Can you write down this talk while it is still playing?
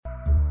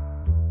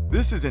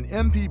This is an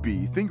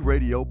MPB Think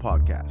Radio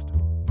podcast.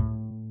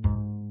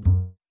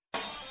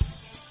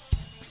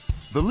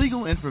 The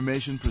legal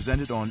information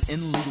presented on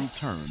In Legal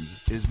Terms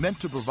is meant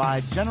to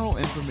provide general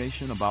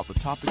information about the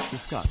topics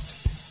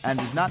discussed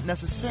and is not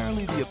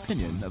necessarily the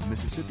opinion of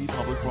Mississippi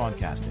Public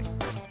Broadcasting.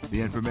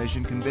 The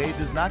information conveyed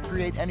does not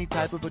create any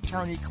type of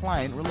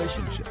attorney-client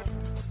relationship.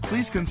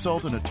 Please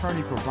consult an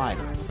attorney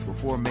provider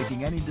before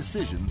making any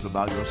decisions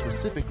about your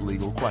specific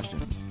legal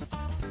questions.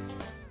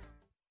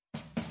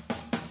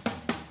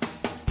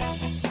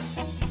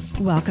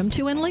 Welcome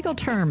to In Legal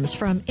Terms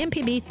from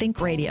MPB Think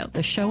Radio,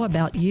 the show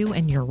about you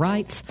and your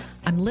rights.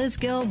 I'm Liz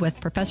Gill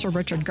with Professor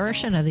Richard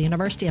Gershon of the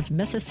University of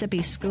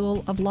Mississippi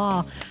School of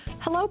Law.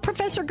 Hello,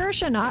 Professor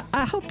Gershon.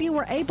 I hope you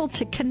were able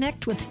to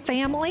connect with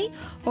family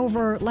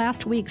over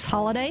last week's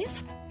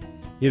holidays.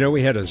 You know,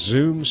 we had a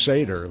Zoom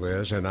Seder,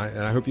 Liz, and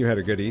I hope you had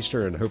a good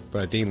Easter, and hope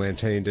Dean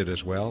Lantain did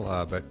as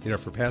well. But, you know,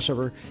 for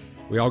Passover,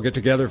 we all get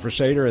together for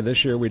Seder, and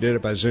this year we did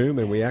it by Zoom,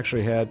 and we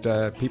actually had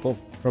people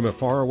from as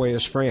far away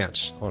as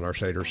France on our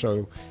Seder.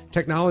 So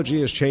technology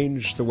has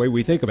changed the way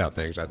we think about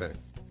things, I think.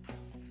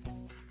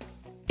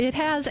 It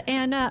has,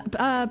 and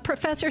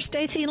Professor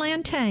Stacy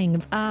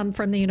Lantain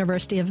from the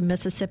University of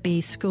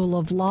Mississippi School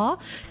of Law.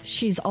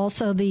 She's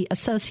also the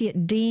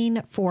Associate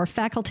Dean for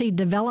Faculty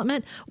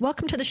Development.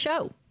 Welcome to the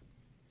show.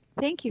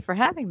 Thank you for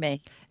having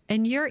me.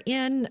 And you're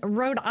in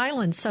Rhode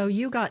Island, so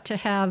you got to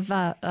have,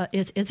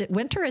 is it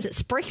winter? Is it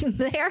spring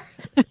there?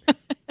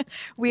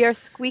 We are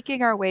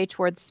squeaking our way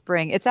towards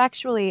spring. It's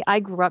actually,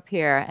 I grew up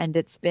here, and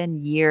it's been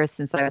years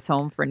since I was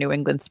home for New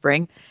England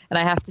spring. And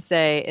I have to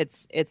say,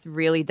 it's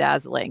really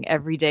dazzling.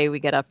 Every day we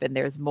get up and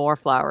there's more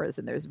flowers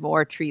and there's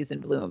more trees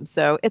in bloom.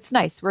 So it's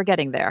nice. We're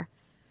getting there.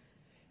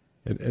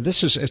 And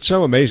it's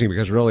so amazing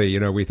because really, you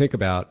know, we think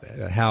about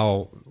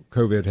how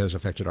COVID has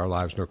affected our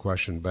lives, no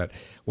question. But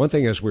one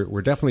thing is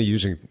we're definitely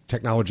using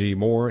technology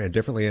more and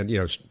differently. And, you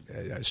know,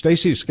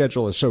 Stacy's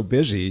schedule is so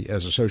busy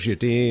as Associate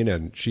Dean,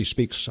 and she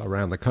speaks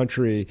around the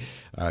country.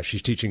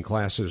 She's teaching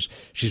classes.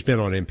 She's been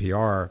on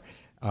NPR.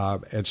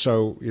 And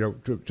so, you know,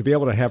 to be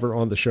able to have her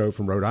on the show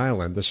from Rhode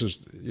Island, this is,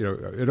 you know,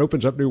 it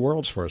opens up new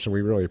worlds for us, and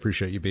we really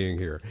appreciate you being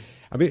here.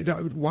 I mean,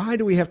 why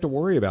do we have to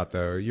worry about,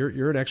 though?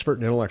 You're an expert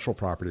in intellectual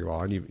property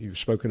law, and you've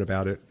spoken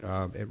about it,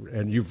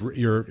 and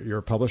you're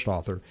a published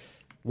author.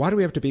 Why do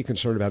we have to be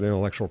concerned about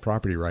intellectual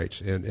property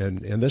rights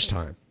in this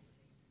time?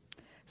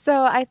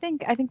 So I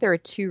think there are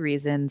two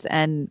reasons,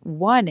 and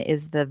one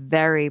is the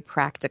very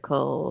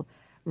practical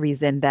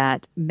reason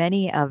that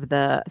many of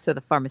the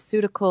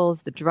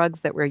pharmaceuticals, the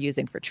drugs that we're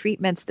using for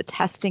treatments, the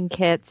testing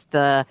kits,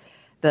 the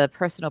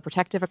personal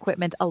protective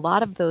equipment, a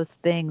lot of those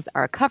things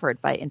are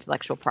covered by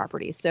intellectual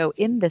property. So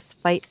in this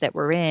fight that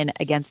we're in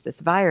against this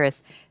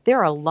virus, there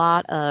are a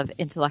lot of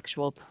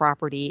intellectual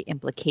property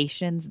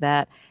implications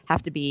that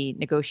have to be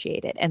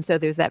negotiated. And so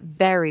there's that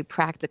very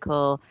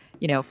practical,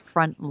 you know,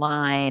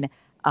 frontline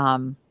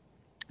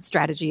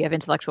strategy of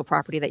intellectual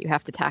property that you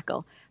have to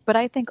tackle. But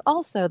I think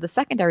also the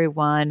secondary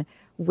one,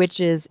 which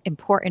is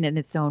important in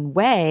its own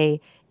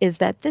way, is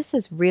that this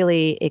has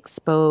really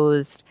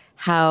exposed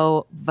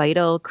how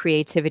vital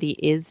creativity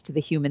is to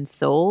the human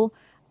soul.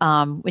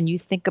 When you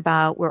think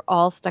about, we're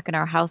all stuck in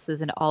our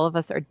houses and all of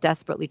us are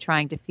desperately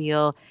trying to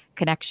feel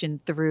connection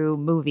through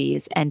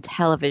movies and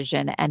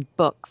television and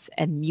books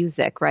and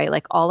music, right?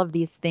 Like all of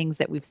these things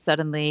that we've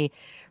suddenly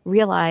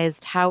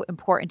realized how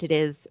important it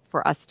is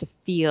for us to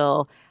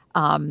feel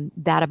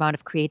that amount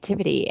of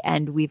creativity.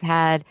 And we've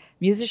had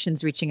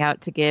musicians reaching out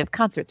to give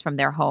concerts from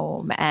their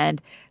home,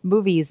 and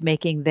movie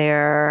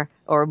studios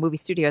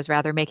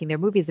rather, making their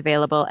movies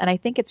available. And I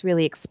think it's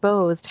really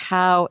exposed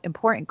how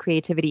important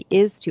creativity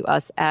is to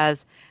us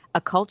as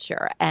a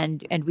culture.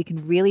 And we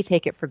can really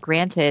take it for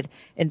granted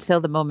until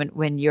the moment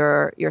when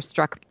you're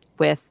struck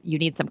with, you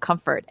need some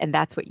comfort, and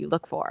that's what you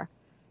look for.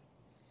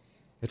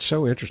 It's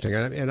so interesting.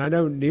 And I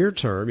know near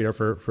term, you know,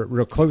 for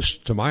real close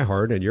to my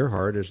heart and your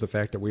heart is the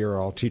fact that we are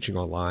all teaching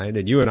online,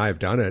 and you and I have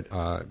done it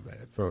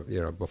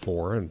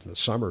before in the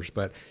summers.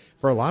 But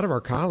for a lot of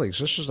our colleagues,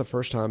 this is the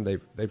first time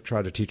they've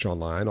tried to teach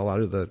online. A lot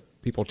of the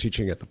people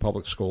teaching at the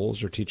public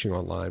schools are teaching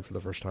online for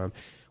the first time.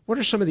 What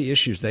are some of the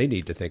issues they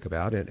need to think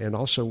about? And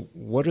also,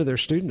 what do their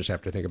students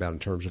have to think about in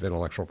terms of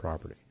intellectual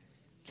property?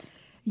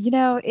 You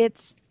know,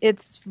 it's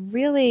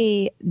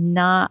really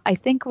not, I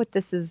think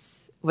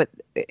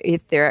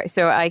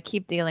so I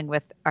keep dealing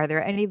with, are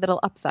there any little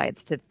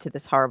upsides to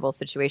this horrible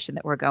situation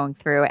that we're going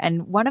through?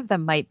 And one of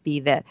them might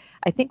be that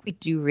I think we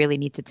do really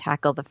need to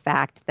tackle the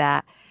fact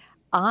that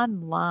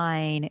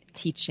online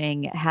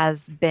teaching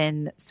has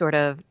been sort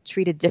of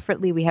treated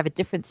differently. We have a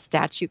different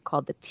statute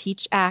called the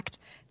Teach Act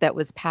that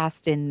was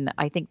passed in,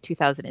 I think,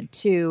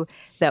 2002,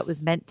 that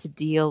was meant to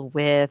deal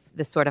with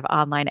the sort of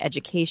online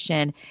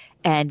education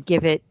and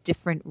give it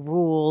different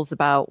rules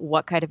about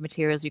what kind of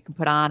materials you can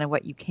put on and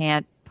what you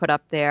can't put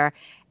up there.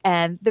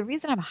 And the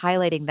reason I'm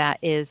highlighting that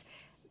is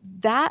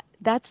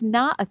that's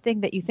not a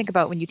thing that you think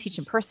about when you teach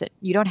in person.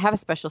 You don't have a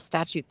special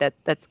statute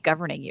that's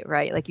governing you,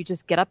 right? Like you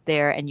just get up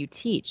there and you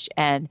teach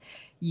and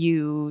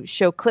you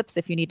show clips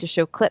if you need to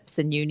show clips,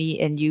 and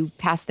you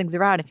pass things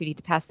around if you need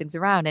to pass things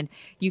around, and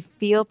you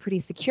feel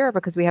pretty secure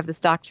because we have this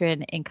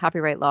doctrine in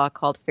copyright law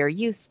called fair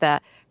use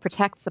that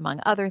protects, among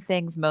other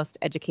things, most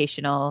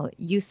educational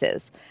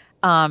uses.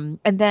 And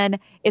then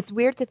it's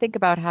weird to think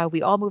about how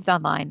we all moved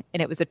online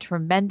and it was a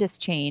tremendous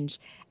change.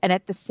 And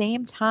at the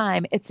same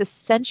time, it's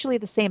essentially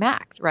the same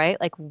act, right?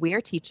 Like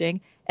we're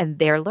teaching and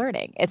they're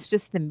learning. It's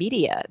just the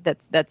media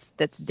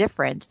that's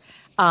different.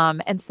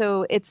 And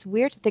so it's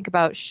weird to think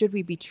about, should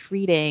we be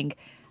treating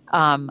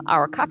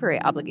our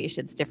copyright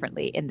obligations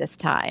differently in this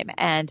time?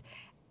 And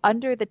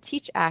under the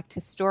TEACH Act,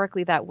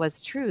 historically, that was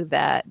true,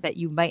 that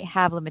you might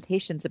have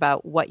limitations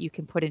about what you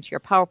can put into your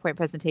PowerPoint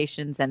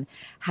presentations and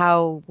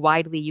how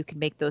widely you can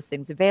make those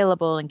things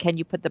available. And can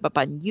you put them up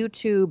on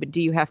YouTube? And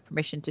do you have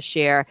permission to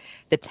share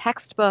the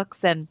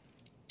textbooks? And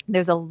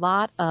there's a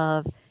lot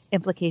of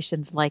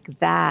implications like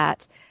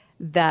that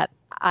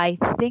I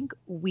think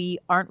we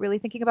aren't really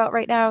thinking about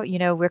right now. You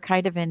know, we're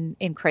kind of in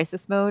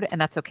crisis mode, and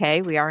that's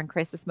okay. We are in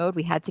crisis mode.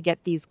 We had to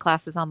get these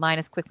classes online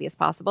as quickly as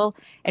possible,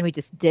 and we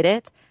just did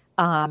it.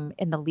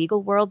 In the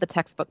legal world, the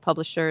textbook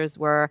publishers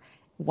were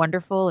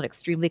wonderful and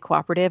extremely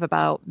cooperative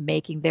about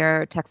making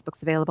their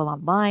textbooks available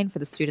online for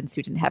the students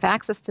who didn't have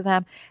access to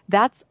them.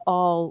 That's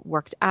all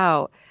worked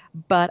out.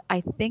 But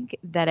I think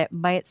that it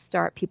might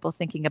start people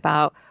thinking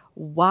about,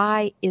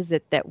 why is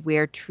it that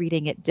we're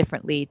treating it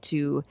differently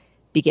to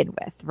begin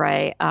with,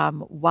 right?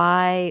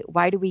 Why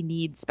do we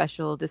need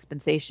special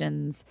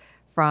dispensations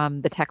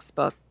from the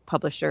textbook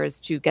publishers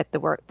to get the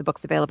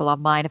books available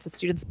online? If the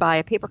students buy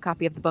a paper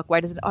copy of the book, why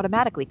does it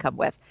automatically come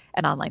with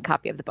an online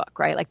copy of the book,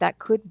 right? Like that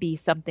could be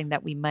something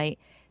that we might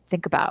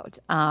think about.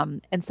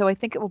 And so I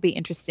think it will be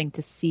interesting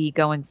to see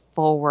going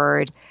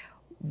forward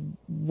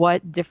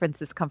what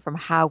differences come from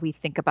how we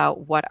think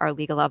about what our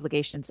legal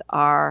obligations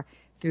are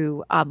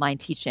through online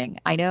teaching.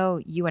 I know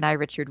you and I,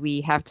 Richard,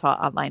 we have taught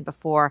online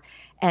before,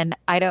 and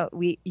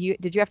did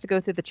you have to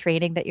go through the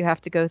training that you have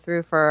to go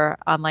through for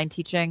online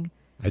teaching?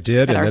 I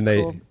did, and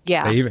then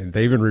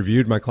they even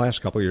reviewed my class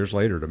a couple of years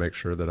later to make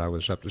sure that I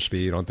was up to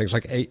speed on things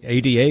like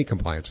ADA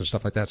compliance and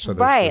stuff like that. So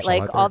there's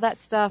like all that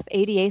stuff,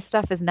 ADA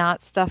stuff is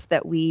not stuff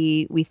that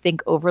we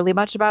think overly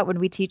much about when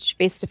we teach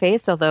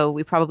face-to-face, although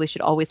we probably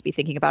should always be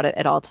thinking about it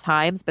at all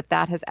times, but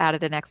that has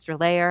added an extra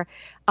layer.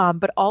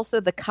 But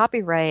also the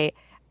copyright,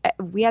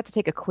 we had to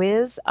take a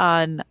quiz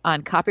on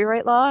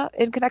copyright law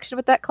in connection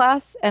with that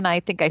class, and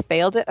I think I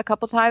failed it a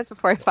couple times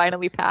before I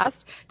finally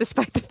passed,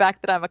 despite the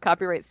fact that I'm a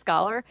copyright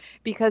scholar,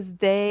 because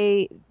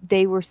they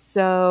were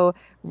so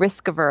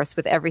risk averse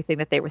with everything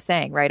that they were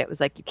saying, right? It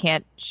was like, you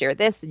can't share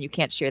this and you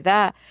can't share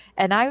that.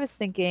 And I was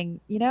thinking,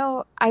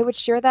 I would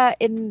share that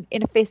in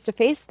a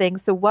face-to-face thing,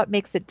 so what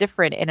makes it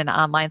different in an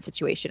online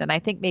situation? And I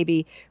think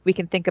maybe we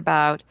can think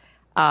about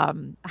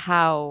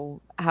how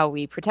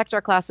we protect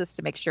our classes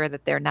to make sure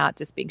that they're not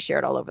just being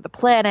shared all over the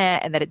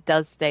planet and that it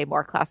does stay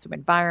more classroom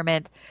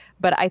environment.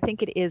 But I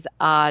think it is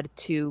odd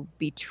to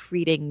be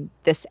treating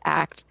this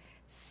act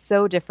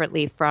so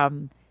differently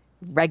from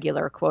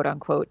regular quote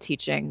unquote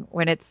teaching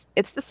when it's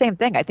the same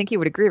thing. I think you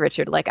would agree,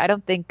 Richard. Like, I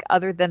don't think,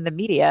 other than the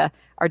media,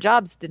 our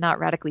jobs did not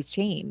radically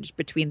change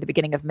between the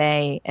beginning of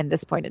May and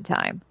this point in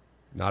time.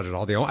 Not at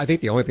all. I think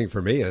the only thing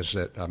for me is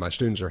that my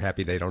students are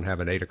happy they don't have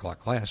an 8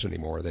 o'clock class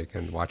anymore. They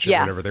can watch it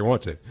whenever they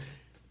want to.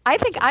 I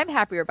think I'm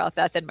happier about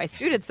that than my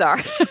students are.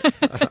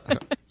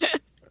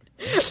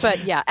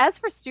 But yeah, as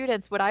for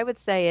students, what I would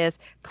say is,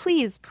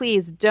 please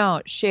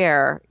don't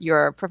share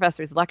your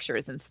professor's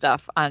lectures and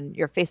stuff on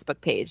your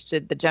Facebook page to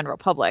the general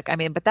public. I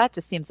mean, but that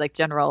just seems like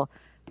general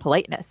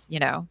politeness,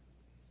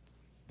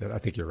 I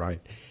think you're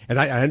right. And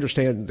I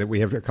understand that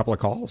we have a couple of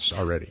calls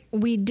already.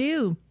 We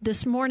do.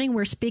 This morning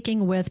we're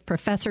speaking with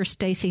Professor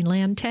Stacy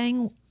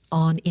Lantang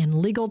on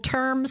In Legal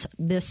Terms.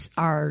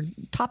 Our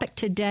topic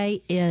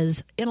today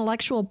is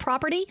intellectual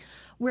property.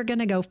 We're going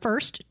to go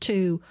first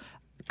to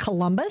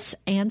Columbus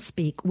and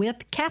speak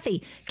with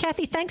Kathy.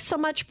 Kathy, thanks so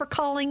much for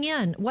calling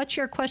in. What's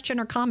your question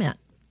or comment?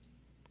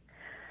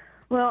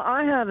 Well,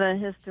 I have a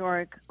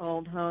historic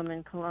old home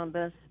in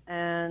Columbus,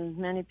 and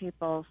many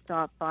people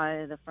stop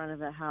by the front of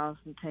the house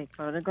and take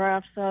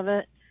photographs of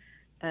it,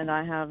 and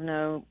I have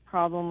no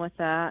problem with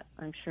that.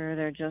 I'm sure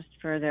they're just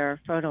for their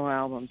photo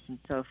albums and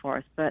so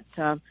forth. But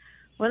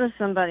what if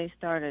somebody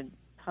started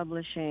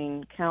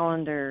publishing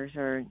calendars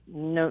or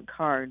note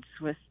cards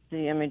with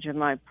the image of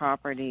my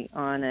property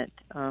on it?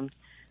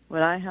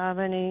 Would I have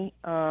any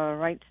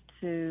rights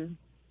to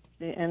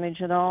the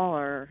image at all,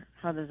 or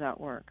how does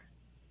that work?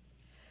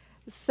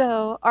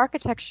 So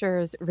architecture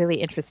is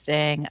really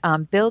interesting.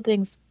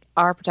 Buildings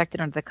are protected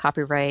under the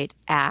Copyright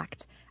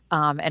Act,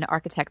 and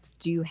architects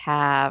do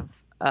have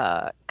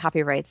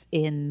copyrights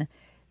in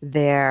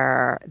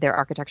their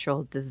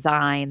architectural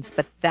designs,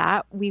 but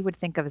that we would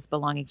think of as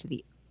belonging to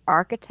the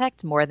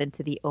architect more than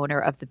to the owner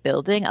of the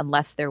building,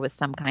 unless there was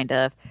some kind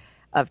of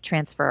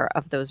transfer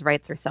of those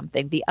rights or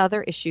something. The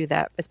other issue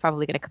that is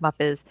probably going to come up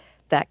is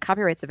that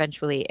copyrights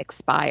eventually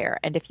expire.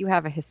 And if you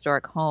have a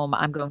historic home,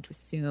 I'm going to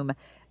assume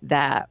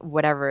that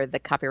whatever the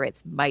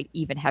copyrights might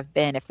even have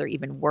been, if there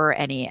even were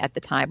any at the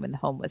time when the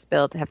home was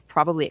built, have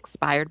probably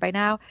expired by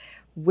now,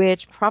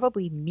 which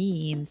probably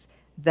means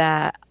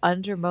that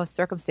under most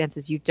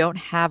circumstances, you don't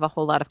have a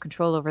whole lot of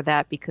control over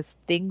that, because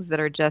things that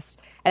are just,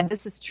 and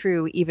this is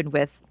true even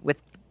with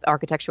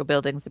architectural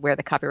buildings where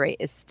the copyright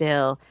is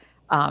still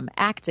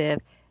active,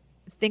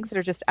 things that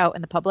are just out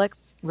in the public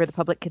where the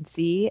public can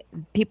see,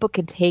 people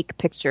can take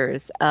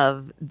pictures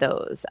of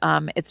those.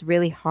 It's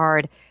really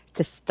hard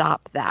to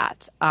stop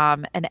that.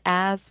 And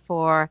as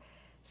for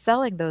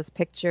selling those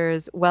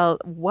pictures, well,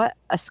 what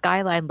a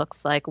skyline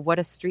looks like, what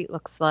a street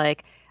looks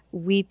like,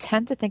 we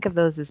tend to think of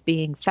those as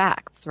being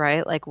facts,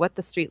 right? Like what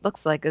the street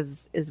looks like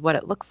is what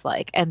it looks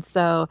like. And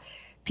so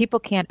people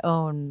can't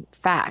own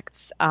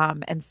facts.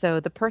 And so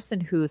the person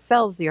who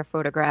sells your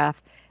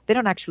photograph, they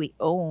don't actually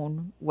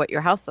own what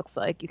your house looks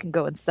like. You can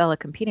go and sell a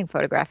competing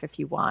photograph if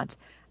you want.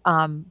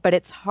 But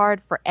it's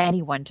hard for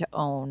anyone to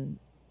own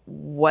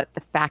what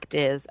the fact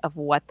is of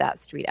what that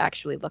street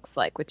actually looks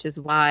like, which is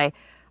why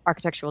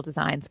architectural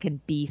designs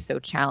can be so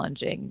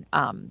challenging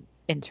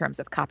in terms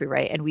of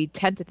copyright. And we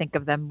tend to think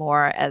of them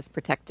more as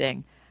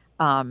protecting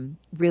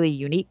really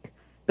unique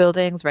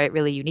buildings, right?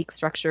 Really unique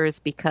structures,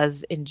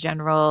 because in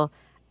general,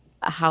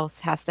 a house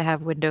has to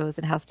have windows,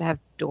 it has to have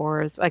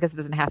doors. I guess it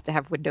doesn't have to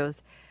have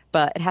windows,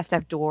 but it has to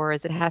have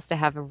doors, it has to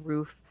have a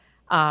roof,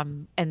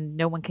 and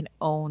no one can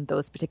own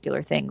those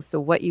particular things. So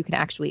what you can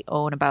actually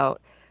own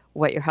about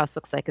what your house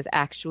looks like is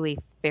actually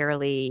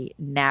fairly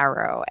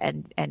narrow,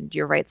 and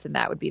your rights in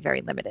that would be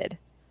very limited.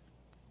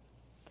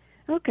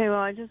 Okay, well,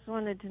 I just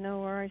wanted to know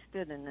where I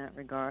stood in that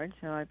regard,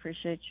 so I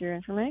appreciate your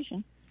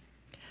information.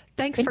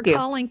 Thanks for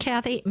calling,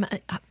 Kathy.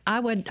 I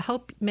would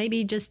hope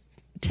maybe just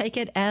take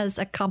it as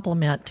a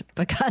compliment,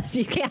 because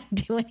you can't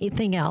do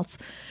anything else.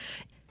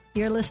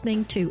 You're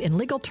listening to In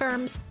Legal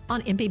Terms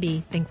on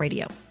MPB Think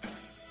Radio.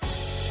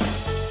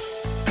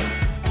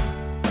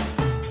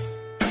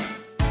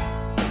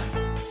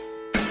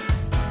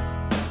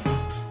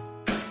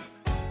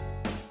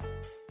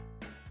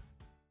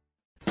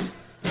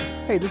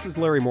 Hey, this is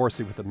Larry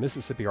Morrissey with the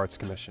Mississippi Arts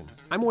Commission.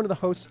 I'm one of the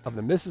hosts of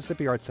the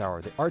Mississippi Arts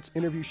Hour, the arts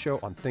interview show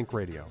on Think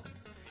Radio.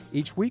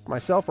 Each week,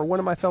 myself or one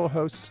of my fellow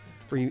hosts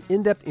bring you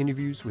in-depth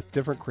interviews with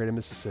different creative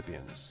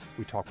Mississippians.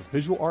 We talk with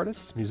visual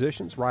artists,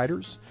 musicians,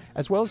 writers,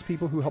 as well as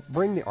people who help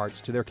bring the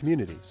arts to their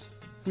communities.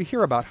 We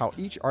hear about how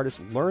each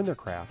artist learned their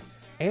craft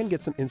and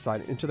get some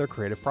insight into their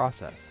creative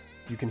process.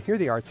 You can hear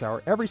the Arts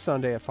Hour every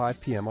Sunday at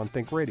 5 p.m. on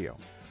Think Radio,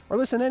 or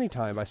listen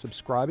anytime by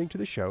subscribing to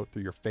the show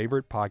through your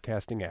favorite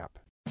podcasting app.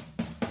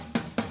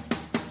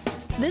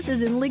 This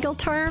is In Legal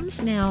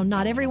Terms. Now,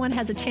 not everyone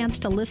has a chance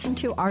to listen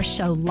to our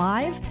show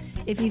live.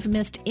 If you've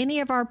missed any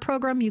of our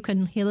program, you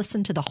can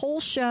listen to the whole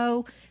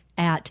show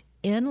at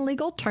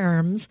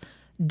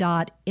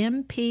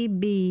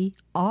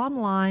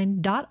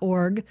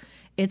inlegalterms.mpbonline.org.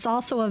 It's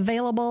also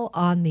available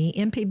on the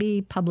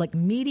MPB Public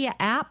Media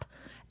app,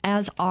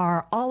 as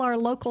are all our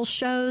local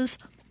shows.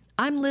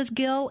 I'm Liz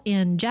Gill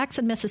in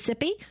Jackson,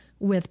 Mississippi,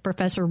 with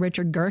Professor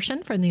Richard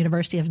Gershon from the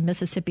University of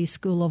Mississippi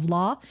School of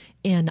Law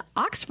in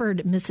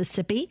Oxford,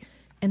 Mississippi.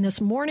 And this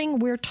morning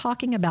we're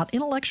talking about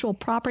intellectual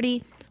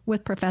property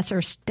with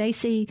Professor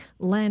Stacy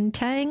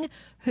Lang-Tang,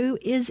 who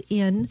is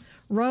in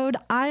Rhode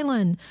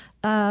Island.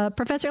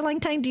 Professor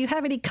Lang-Tang, do you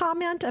have any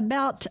comment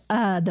about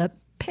the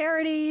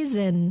parodies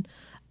and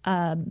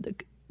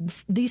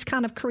these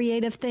kind of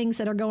creative things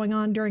that are going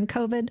on during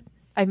COVID?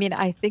 I mean,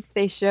 I think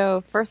they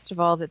show, first of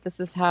all, that this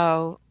is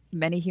how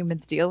many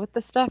humans deal with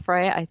this stuff,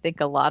 right? I think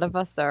a lot of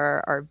us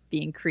are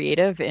being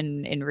creative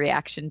in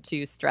reaction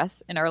to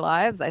stress in our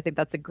lives. I think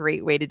that's a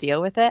great way to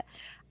deal with it.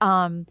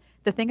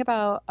 The thing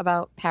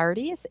about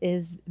parodies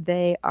is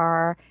they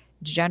are,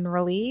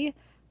 generally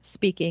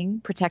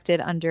speaking,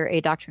 protected under a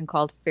doctrine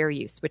called fair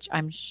use, which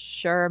I'm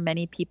sure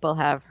many people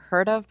have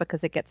heard of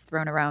because it gets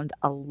thrown around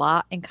a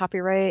lot in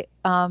copyright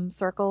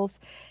circles.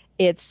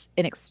 It's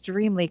an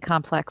extremely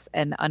complex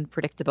and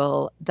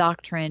unpredictable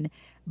doctrine,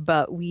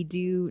 but we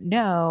do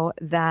know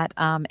that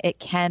it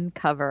can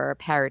cover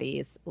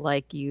parodies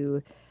like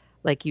you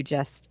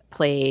just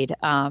played,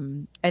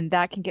 and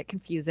that can get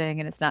confusing,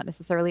 and it's not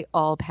necessarily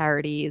all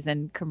parodies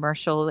and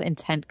commercial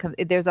intent.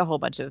 There's a whole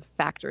bunch of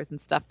factors and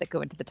stuff that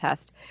go into the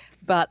test,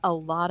 but a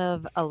lot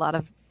of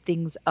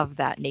things of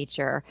that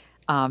nature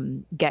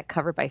get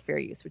covered by fair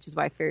use, which is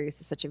why fair use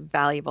is such a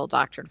valuable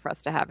doctrine for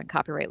us to have in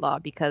copyright law,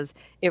 because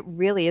it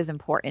really is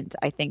important,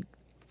 I think,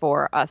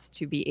 for us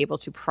to be able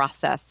to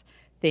process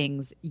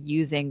things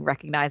using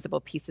recognizable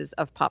pieces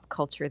of pop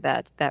culture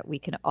that we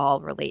can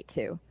all relate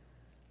to.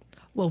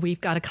 Well,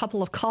 we've got a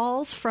couple of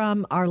calls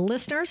from our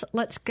listeners.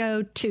 Let's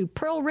go to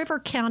Pearl River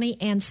County,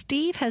 and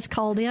Steve has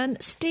called in.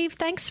 Steve,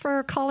 thanks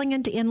for calling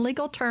into In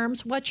Legal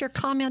Terms. What's your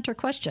comment or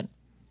question?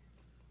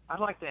 I'd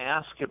like to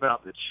ask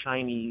about the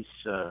Chinese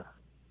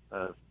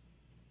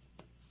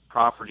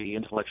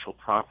intellectual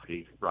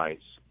property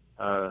rights.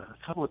 A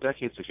couple of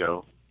decades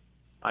ago,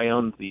 I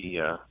owned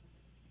the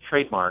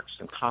trademarks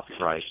and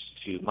copyrights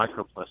to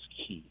MicroPlus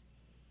Key,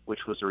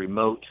 which was a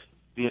remote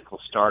vehicle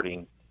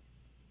starting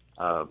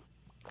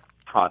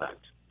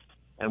product.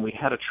 And we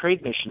had a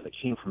trade mission that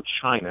came from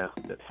China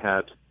that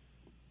had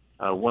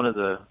one of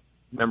the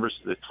members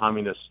of the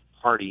Communist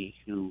Party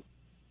who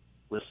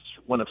was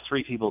one of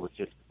three people that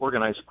could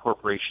organize a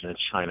corporation in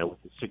China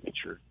with his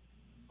signature,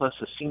 plus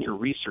a senior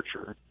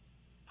researcher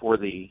for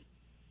the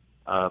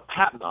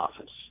patent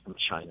office from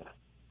China.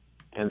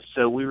 And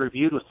so we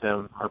reviewed with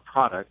them our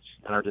product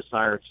and our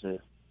desire to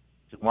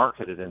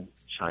market it in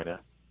China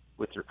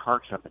with their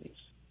car companies.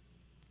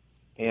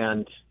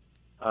 And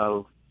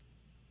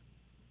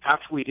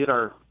after we did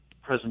our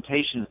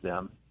presentation to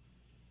them,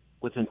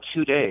 within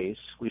 2 days,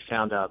 we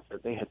found out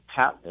that they had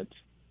patented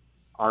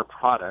our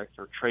product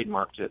or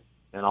trademarked it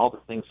and all the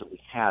things that we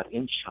had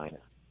in China.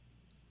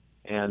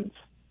 And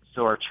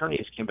so our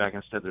attorneys came back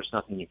and said, there's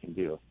nothing you can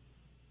do.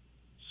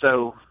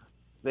 So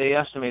they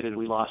estimated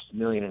we lost $1.5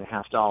 million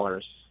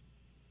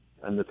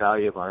in the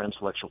value of our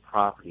intellectual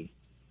property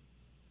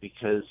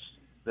because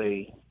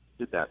they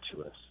did that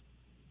to us.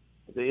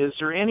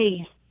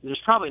 There's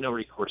probably no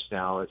recourse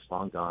now, it's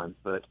long gone,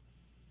 but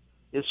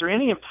is there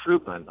any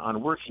improvement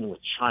on working with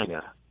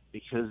China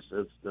because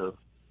of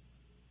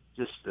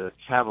the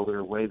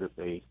cavalier way that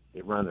they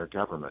run their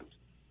government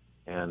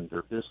and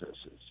their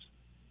businesses?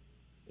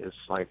 It's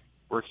like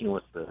working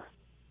with the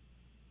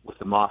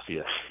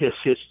mafia.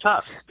 It's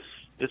tough.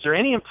 Is there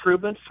any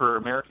improvement for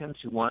Americans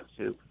who want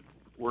to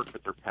work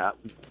with their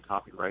patents and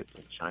copyrights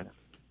in China?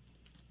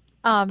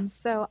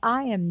 So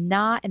I am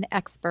not an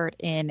expert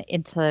in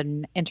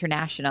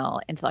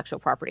international intellectual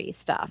property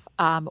stuff.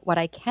 What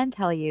I can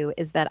tell you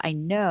is that I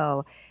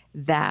know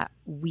that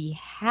we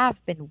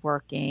have been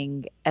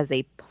working as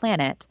a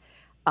planet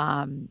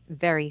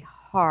very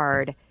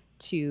hard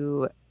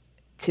to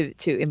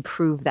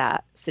improve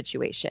that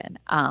situation.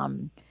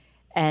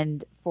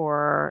 And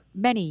for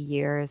many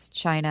years,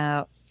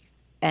 China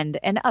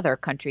and other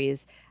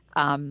countries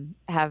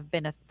have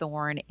been a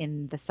thorn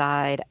in the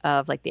side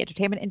of like the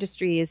entertainment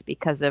industries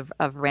because of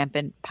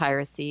rampant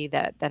piracy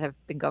that have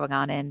been going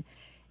on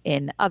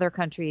in other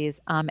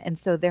countries. And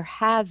so there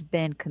has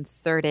been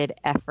concerted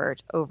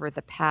effort over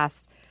the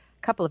past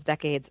couple of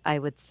decades, I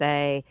would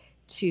say,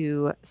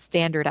 to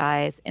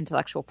standardize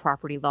intellectual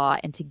property law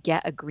and to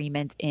get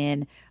agreement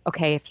in,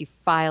 okay, if you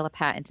file a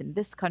patent in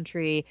this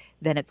country,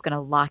 then it's going to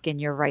lock in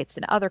your rights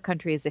in other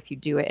countries if you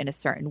do it in a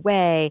certain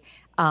way.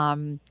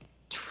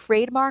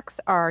 Trademarks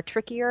are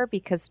trickier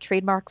because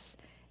trademarks,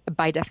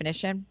 by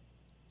definition,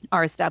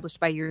 are established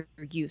by your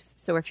use.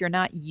 So if you're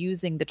not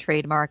using the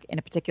trademark in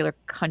a particular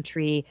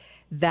country,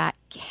 that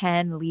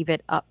can leave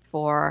it up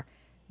for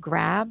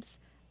grabs.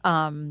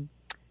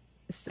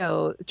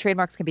 So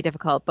trademarks can be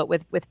difficult, but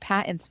with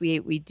patents,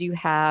 we do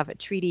have a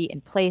treaty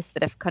in place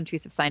that if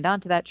countries have signed on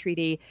to that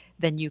treaty,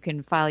 then you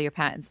can file your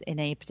patents in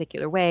a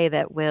particular way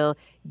that will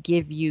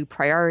give you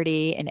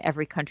priority in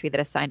every country that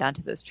has signed on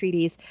to those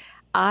treaties.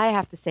 I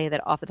have to say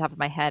that off the top of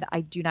my head,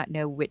 I do not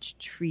know which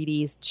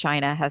treaties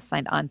China has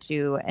signed on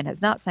to and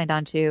has not signed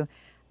on to,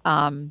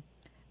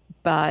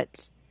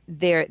 but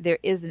there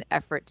is an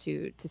effort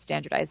to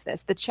standardize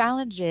this. The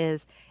challenge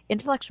is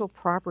intellectual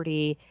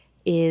property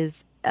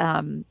is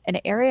an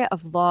area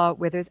of law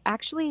where there's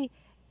actually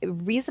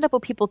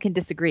reasonable people can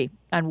disagree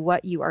on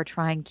what you are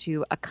trying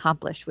to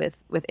accomplish with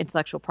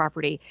intellectual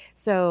property.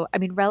 So, I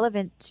mean,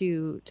 relevant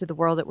to the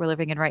world that we're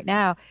living in right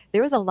now,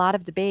 there is a lot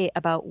of debate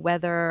about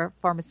whether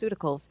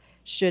pharmaceuticals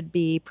should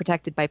be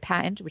protected by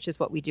patent, which is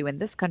what we do in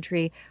this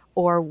country,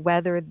 or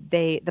whether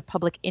the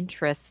public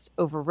interest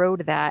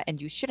overrode that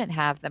and you shouldn't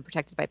have them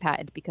protected by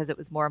patent because it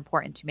was more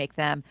important to make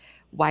them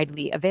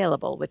widely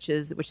available, which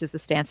is the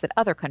stance that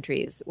other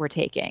countries were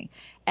taking.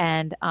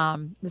 And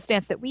the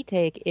stance that we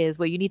take is,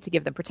 well, you need to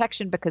give them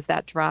protection because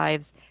that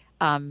drives,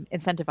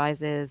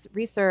 incentivizes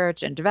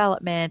research and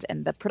development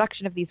and the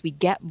production of these. We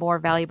get more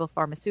valuable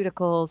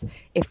pharmaceuticals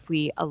if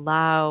we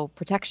allow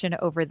protection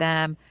over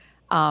them.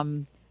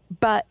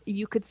 But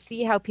you could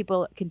see how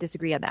people can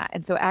disagree on that.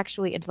 And so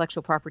actually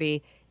intellectual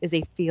property is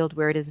a field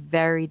where it is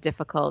very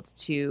difficult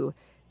to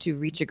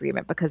reach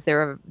agreement because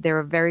there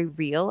are very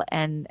real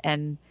and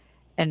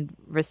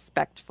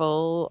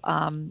respectful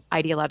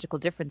ideological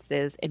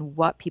differences in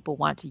what people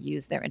want to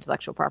use their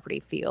intellectual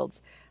property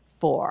fields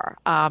for.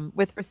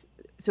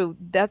 So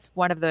that's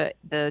one of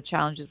the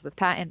challenges with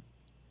patent.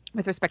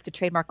 With respect to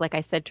trademark, like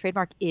I said,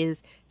 trademark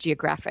is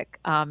geographic.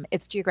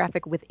 It's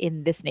geographic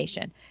within this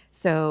nation.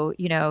 So,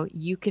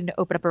 you can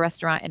open up a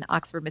restaurant in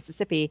Oxford,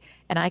 Mississippi,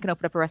 and I can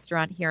open up a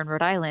restaurant here in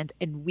Rhode Island,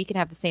 and we can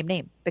have the same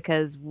name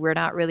because we're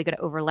not really going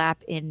to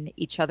overlap in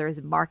each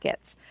other's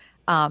markets.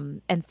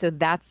 And so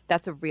that's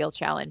a real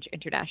challenge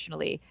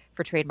internationally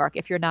for trademark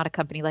if you're not a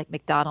company like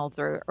McDonald's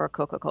or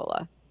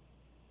Coca-Cola.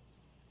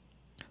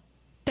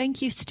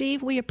 Thank you,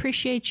 Steve. We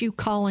appreciate you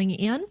calling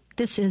in.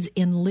 This is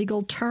In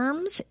Legal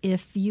Terms.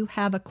 If you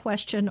have a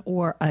question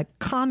or a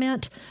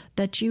comment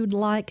that you'd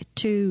like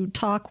to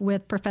talk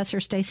with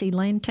Professor Stacy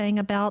Lantang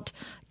about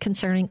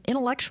concerning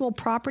intellectual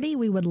property,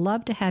 we would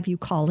love to have you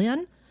call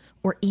in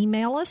or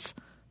email us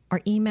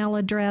Our email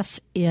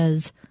address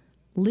is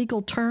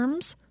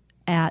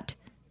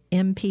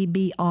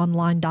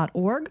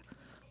legalterms@mpbonline.org.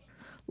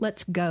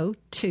 Let's go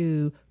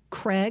to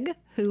Craig,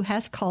 who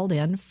has called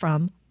in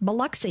from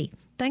Biloxi.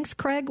 Thanks,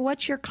 Craig.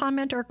 What's your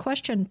comment or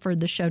question for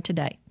the show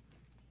today?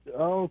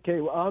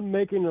 Okay, well, I'm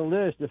making a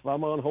list. If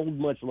I'm on hold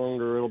much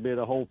longer, it'll be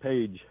the whole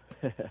page.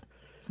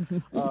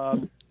 How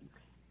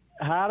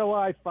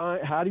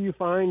do you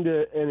find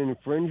an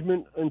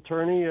infringement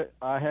attorney?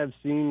 I have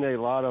seen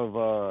a lot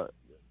of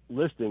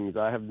listings.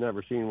 I have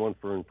never seen one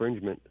for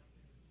infringement.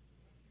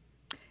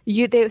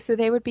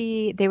 They would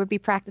be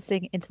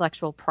practicing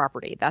intellectual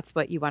property. That's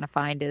what you want to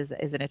find is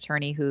an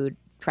attorney who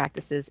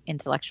practices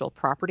intellectual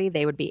property.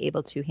 They would be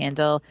able to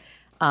handle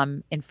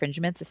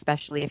infringements,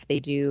 especially if they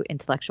do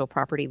intellectual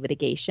property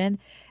litigation.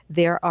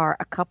 There are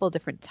a couple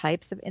different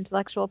types of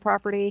intellectual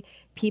property.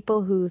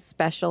 People who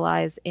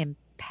specialize in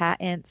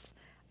patents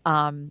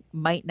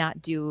might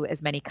not do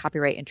as many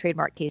copyright and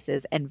trademark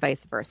cases, and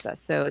vice versa.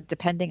 So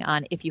depending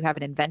on if you have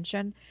an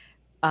invention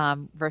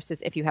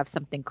versus if you have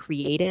something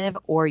creative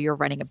or you're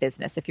running a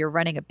business. If you're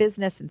running a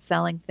business and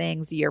selling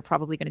things, you're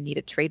probably going to need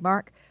a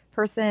trademark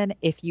person.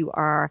 If you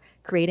are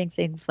creating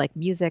things like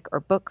music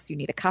or books, you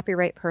need a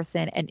copyright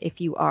person. And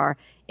if you are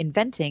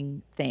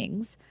inventing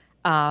things,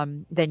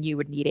 then you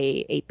would need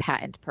a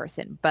patent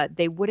person. But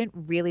they wouldn't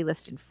really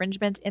list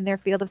infringement in their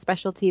field of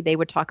specialty. They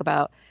would talk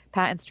about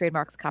patents,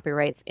 trademarks,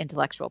 copyrights,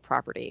 intellectual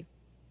property.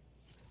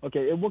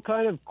 Okay, and what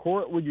kind of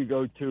court would you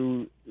go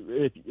to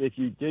if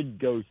you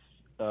did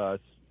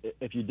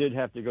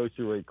have to go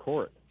through a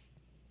court?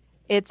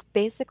 It's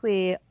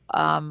basically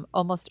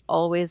almost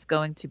always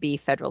going to be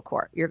federal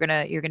court. You're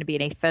gonna be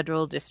in a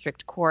federal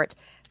district court.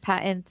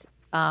 Patent,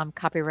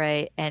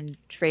 copyright, and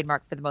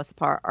trademark, for the most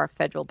part, are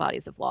federal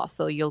bodies of law.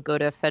 So you'll go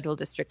to federal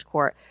district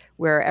court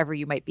wherever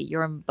you might be.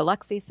 You're in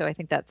Biloxi, so I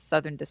think that's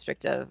Southern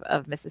District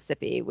of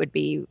Mississippi.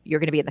 You're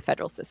going to be in the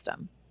federal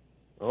system.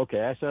 Okay,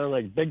 that sounds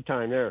like big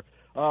time there.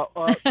 Who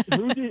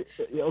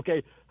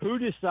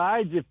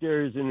decides if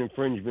there's an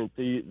infringement?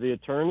 The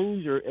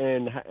attorneys,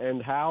 and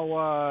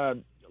how?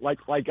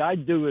 Like I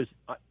do is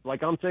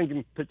like I'm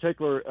thinking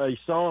particular a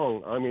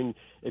song. I mean,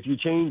 if you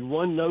change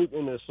one note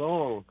in a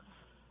song,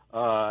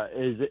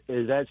 is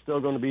that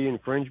still going to be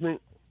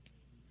infringement?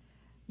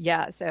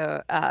 Yeah,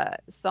 so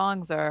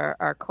songs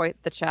are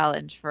quite the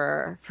challenge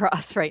for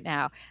us right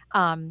now.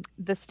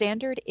 The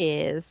standard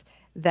is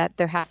that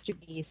there has to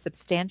be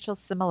substantial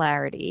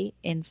similarity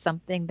in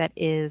something that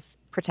is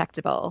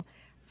protectable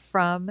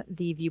from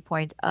the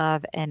viewpoint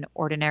of an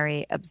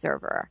ordinary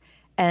observer.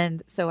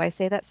 And so I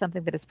say that's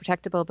something that is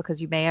protectable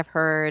because you may have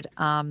heard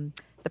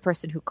the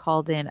person who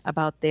called in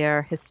about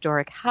their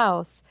historic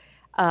house.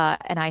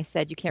 And I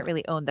said, you can't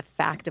really own the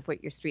fact of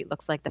what your street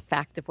looks like, the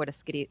fact of what a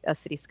city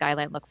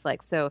skyline looks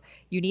like. So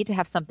you need to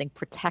have something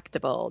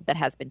protectable that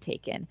has been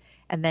taken.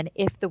 And then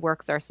if the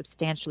works are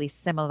substantially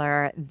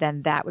similar,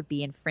 then that would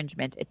be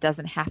infringement. It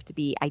doesn't have to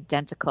be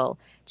identical.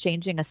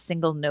 Changing a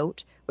single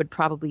note would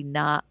probably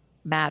not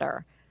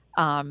matter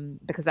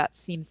because that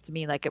seems to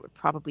me like it would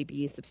probably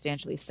be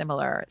substantially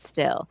similar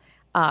still.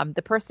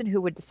 The person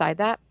who would decide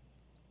that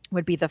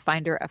would be the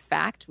finder of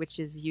fact, which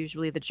is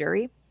usually the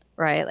jury.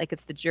 Right? Like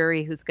it's the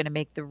jury who's going to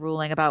make the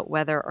ruling about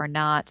whether or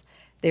not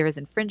there is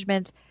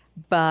infringement.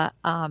 But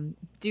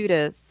due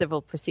to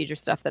civil procedure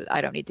stuff that I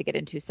don't need to get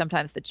into,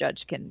 sometimes the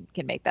judge can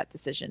make that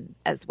decision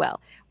as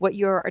well. What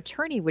your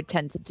attorney would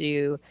tend to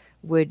do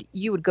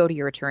you would go to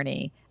your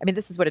attorney. I mean,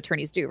 this is what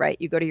attorneys do, right?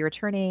 You go to your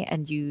attorney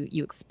and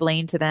you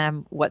explain to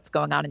them what's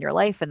going on in your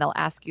life, and they'll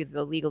ask you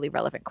the legally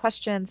relevant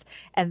questions.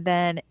 And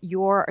then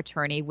your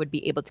attorney would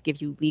be able to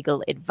give you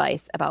legal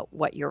advice about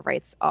what your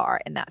rights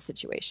are in that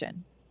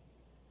situation.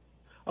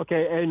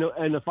 Okay,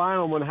 and the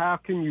final one, how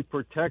can you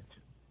protect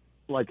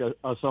like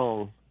a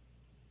song?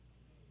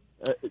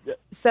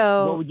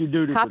 So what would you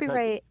do to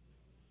copyright?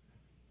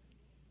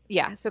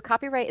 Yeah, so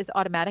copyright is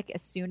automatic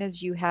as soon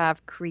as you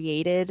have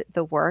created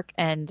the work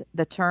and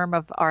the term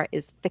of art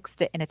is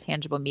fixed it in a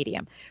tangible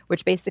medium,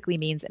 which basically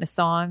means in a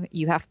song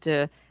you have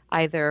to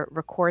either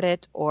record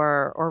it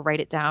or write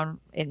it down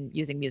in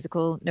using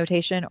musical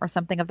notation or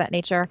something of that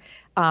nature.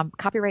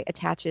 Copyright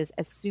attaches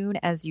as soon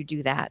as you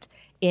do that.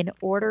 In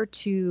order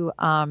to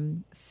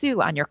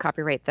sue on your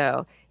copyright,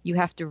 though, you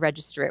have to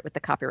register it with the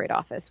Copyright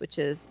Office, which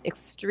is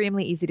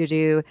extremely easy to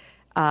do.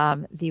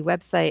 The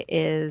website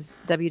is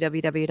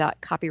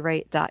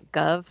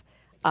www.copyright.gov,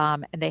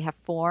 and they have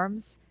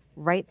forms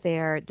right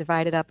there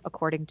divided up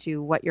according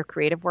to what your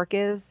creative work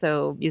is.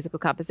 So musical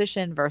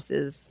composition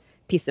versus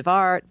piece of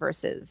art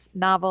versus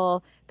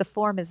novel. The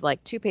form is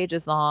like 2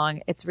 pages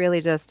long. It's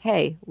really just,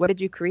 hey, what did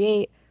you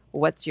create?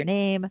 What's your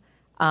name?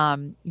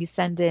 You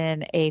send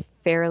in a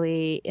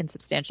fairly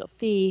insubstantial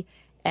fee,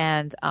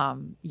 and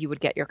you would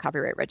get your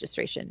copyright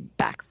registration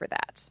back for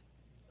that.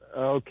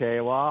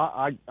 Okay,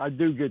 well, I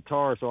do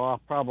guitar, so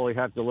I'll probably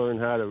have to learn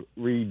how to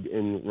read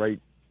and write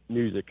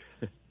music.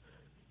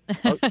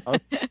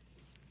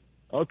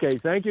 Okay,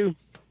 thank you.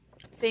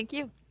 Thank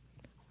you.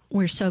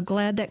 We're so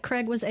glad that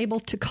Craig was able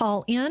to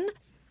call in.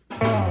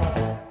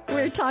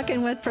 We're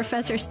talking with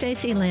Professor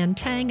Stacy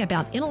Lantang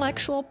about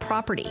intellectual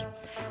property.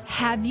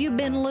 Have you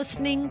been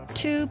listening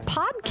to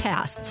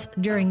podcasts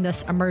during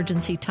this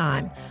emergency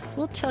time?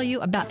 We'll tell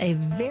you about a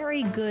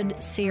very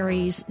good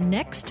series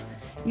next.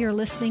 You're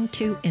listening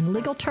to In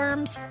Legal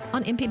Terms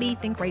on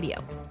MPB Think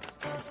Radio.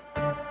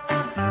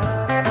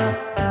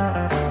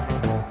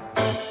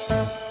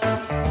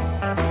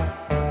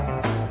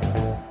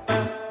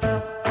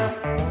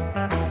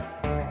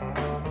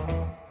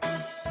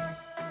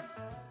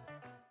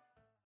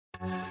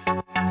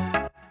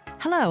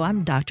 Hello,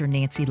 I'm Dr.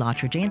 Nancy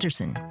Lottridge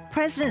Anderson,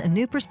 president of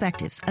New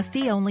Perspectives, a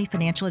fee-only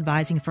financial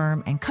advising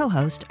firm and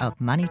co-host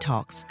of Money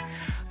Talks.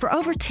 For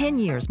over 10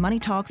 years, Money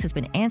Talks has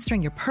been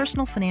answering your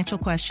personal financial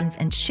questions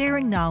and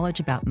sharing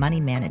knowledge about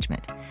money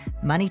management.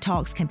 Money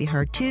Talks can be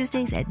heard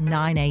Tuesdays at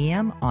 9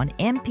 a.m. on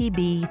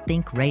MPB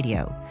Think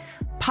Radio.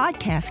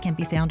 Podcasts can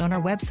be found on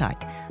our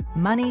website,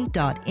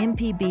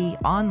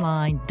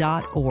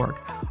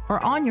 money.mpbonline.org,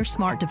 or on your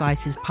smart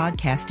device's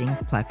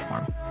podcasting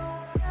platform.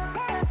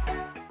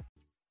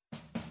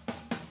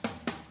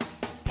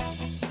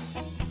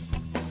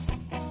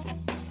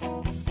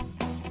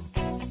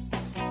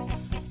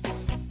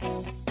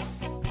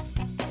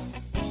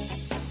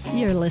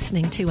 You're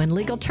listening to In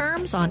Legal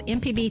Terms on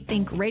MPB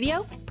Think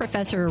Radio.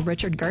 Professor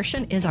Richard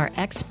Gershon is our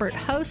expert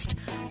host.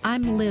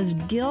 I'm Liz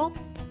Gill,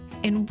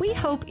 and we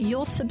hope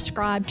you'll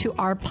subscribe to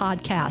our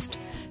podcast.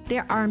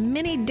 There are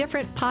many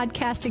different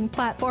podcasting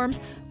platforms.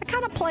 I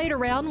kind of played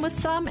around with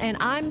some, and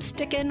I'm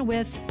sticking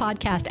with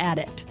Podcast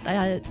Addict.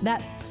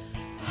 That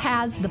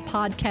has the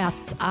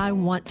podcasts I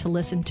want to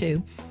listen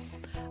to.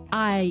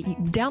 I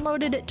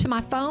downloaded it to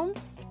my phone.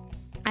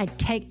 I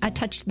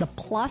touched the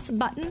plus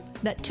button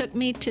that took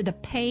me to the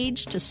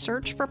page to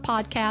search for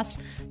podcasts.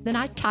 Then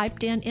I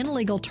typed in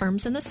Legal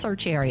Terms in the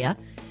search area.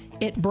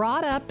 It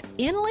brought up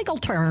In Legal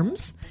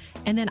Terms,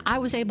 and then I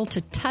was able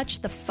to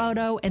touch the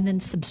photo and then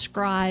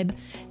subscribe.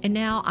 And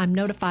now I'm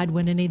notified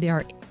when there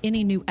are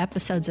any new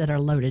episodes that are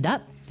loaded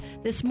up.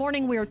 This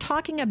morning we are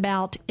talking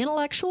about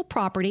intellectual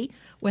property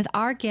with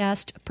our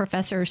guest,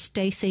 Professor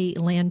Stacy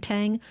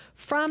Lantang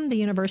from the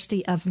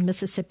University of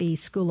Mississippi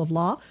School of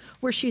Law,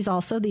 where she's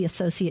also the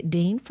Associate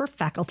Dean for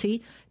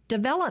Faculty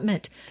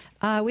Development.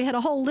 We had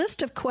a whole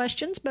list of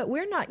questions, but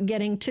we're not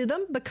getting to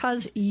them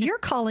because you're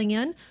calling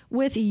in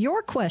with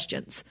your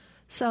questions.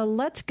 So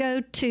let's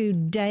go to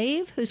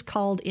Dave, who's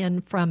called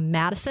in from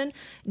Madison.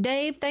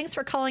 Dave, thanks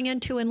for calling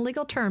in to In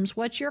Legal Terms.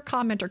 What's your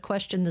comment or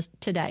question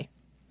today?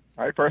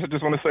 All right, first I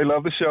just want to say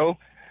love the show.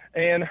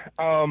 And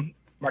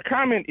my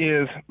comment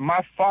is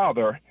my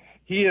father,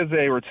 he is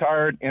a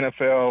retired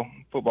NFL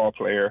football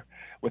player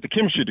with a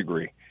chemistry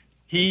degree.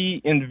 He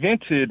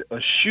invented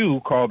a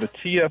shoe called the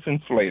TF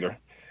Inflator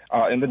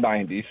in the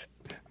 90s.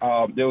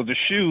 There was a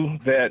shoe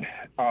that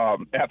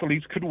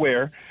athletes could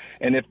wear,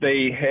 and if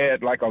they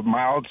had like a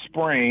mild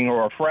sprain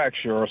or a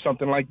fracture or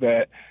something like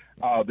that,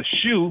 the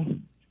shoe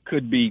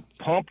could be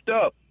pumped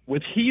up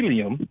with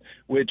helium,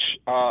 which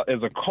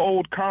is a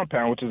cold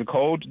compound, which is a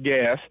cold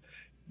gas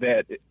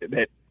that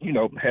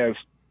has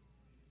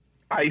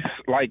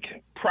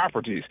ice-like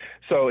properties.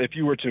 So if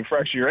you were to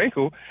fracture your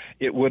ankle,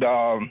 it would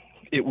put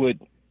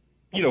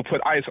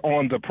ice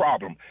on the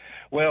problem.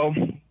 Well,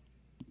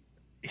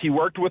 he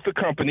worked with a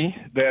company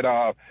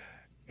that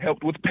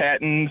helped with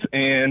patents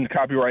and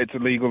copyrights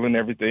illegal and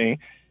everything.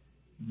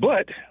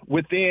 But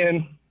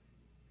within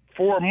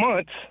 4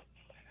 months,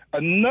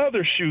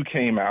 another shoe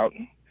came out.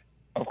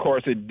 Of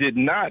course, it did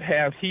not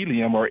have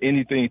helium or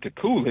anything to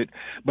cool it,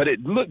 but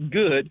it looked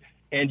good,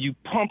 and you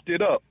pumped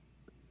it up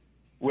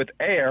with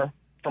air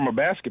from a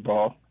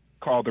basketball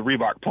called the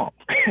Reebok Pump.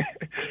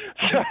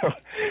 So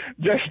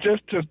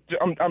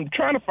I'm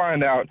trying to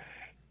find out,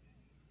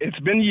 it's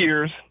been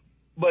years,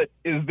 but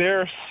is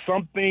there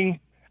something,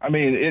 I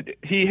mean,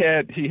 he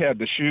had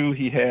the shoe,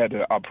 he had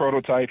a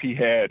prototype, he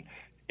had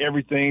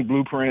everything,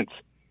 blueprints,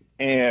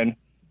 and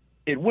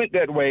it went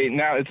that way.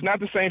 Now, it's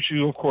not the same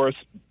shoe, of course.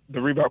 The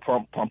Reebok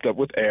pump pumped up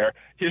with air.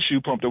 His shoe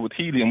pumped up with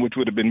helium, which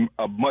would have been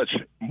a much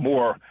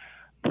more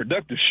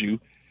productive shoe.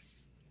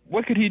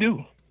 What could he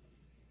do?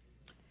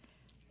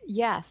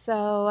 Yeah,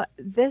 so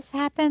this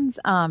happens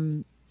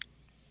an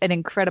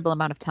incredible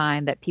amount of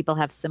time that people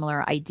have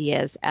similar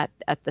ideas at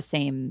the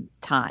same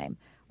time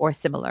or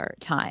similar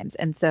times.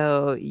 And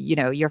so,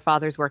 your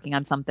father's working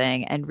on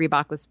something and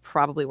Reebok was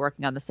probably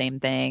working on the same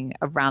thing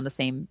around the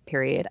same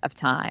period of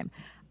time.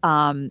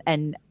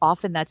 And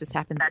often that just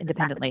happens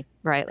independently,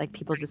 right? Like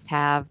people just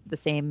have the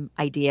same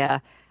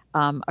idea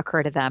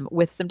occur to them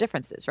with some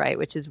differences, right?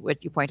 Which is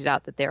what you pointed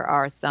out, that there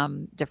are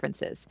some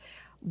differences.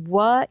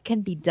 What can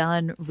be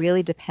done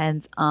really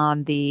depends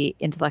on the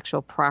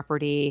intellectual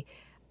property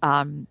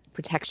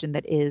protection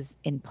that is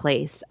in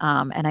place.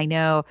 And I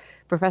know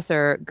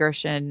Professor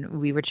Gershon,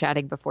 we were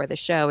chatting before the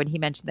show, and he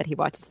mentioned that he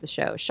watches the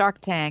show Shark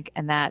Tank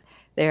and that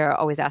they're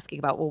always asking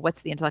about, well,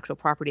 what's the intellectual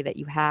property that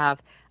you have?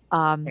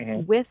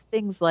 With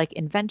things like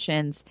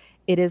inventions,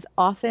 it is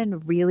often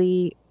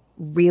really,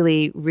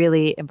 really,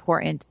 really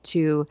important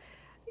to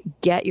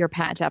get your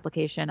patent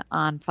application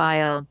on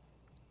file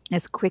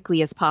as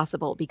quickly as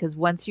possible, because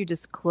once you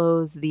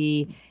disclose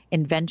the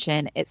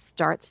invention, it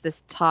starts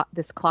this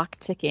clock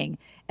ticking,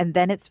 and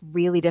then it's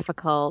really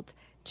difficult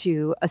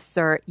to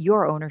assert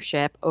your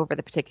ownership over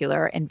the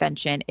particular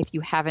invention if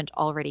you haven't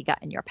already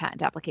gotten your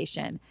patent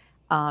application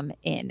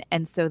in.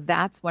 And so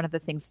that's one of the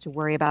things to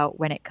worry about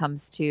when it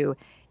comes to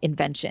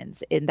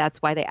inventions. And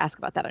that's why they ask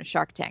about that on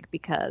Shark Tank,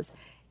 because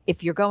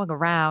if you're going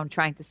around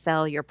trying to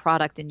sell your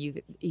product and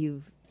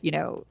you've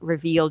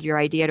revealed your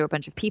idea to a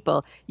bunch of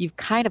people, you've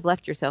kind of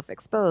left yourself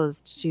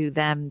exposed to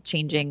them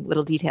changing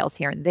little details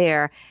here and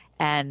there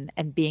and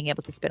being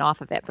able to spin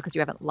off of it because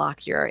you haven't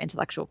locked your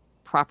intellectual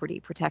property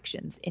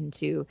protections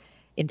into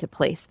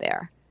place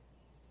there.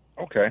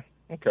 Okay.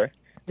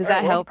 Does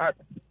that help?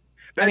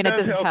 It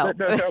doesn't help.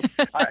 That does help.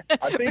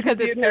 I think because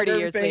it's 30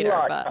 years later.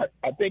 But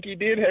I think he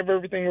did have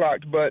everything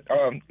locked, but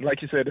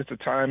like you said, it's a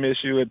time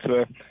issue.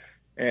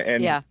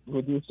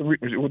 We'll do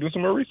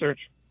some more research.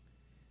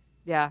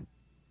 Yeah.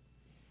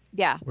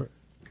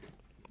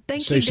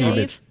 Thank you,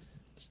 Dave.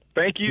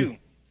 Thank you.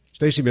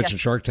 Stacy mentioned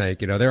Shark Tank.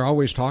 They're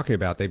always talking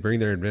about, they bring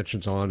their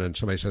inventions on and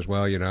somebody says,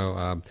 well,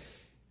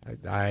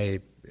 I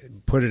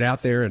put it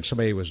out there and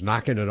somebody was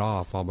knocking it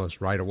off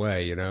almost right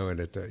away, and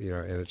it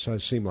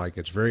does seem like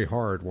it's very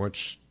hard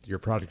once your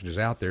product is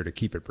out there to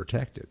keep it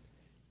protected.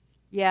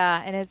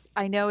 Yeah, and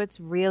I know it's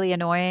really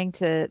annoying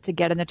to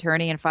get an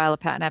attorney and file a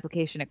patent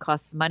application. It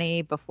costs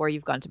money before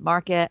you've gone to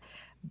market.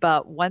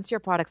 But once your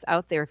product's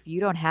out there, if you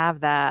don't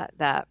have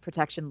that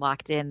protection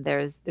locked in,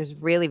 there's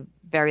really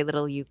very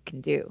little you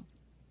can do.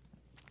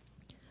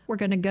 We're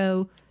going to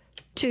go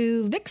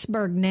to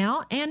Vicksburg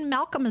now, and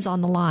Malcolm is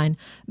on the line.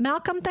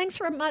 Malcolm, thanks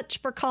very much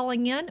for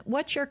calling in.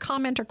 What's your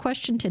comment or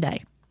question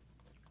today?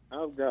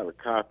 I've got a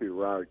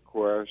copyright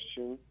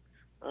question.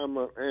 I'm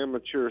an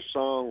amateur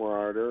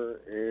songwriter,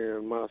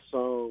 and my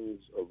songs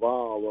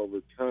evolve over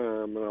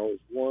time, and I was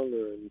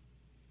wondering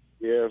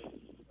if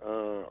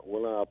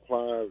when I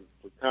apply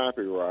for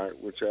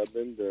copyright, which I've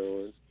been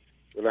doing,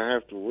 would I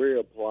have to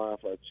reapply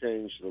if I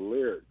change the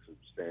lyrics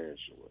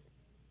substantially?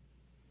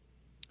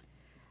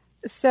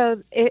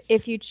 So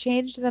if you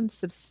change them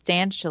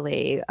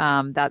substantially,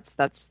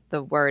 that's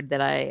the word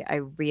that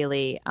I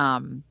really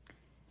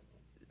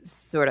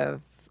sort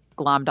of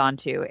glommed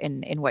onto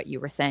in what you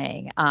were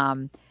saying.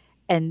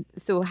 And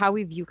so how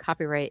we view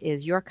copyright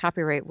is your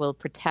copyright will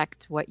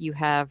protect what you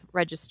have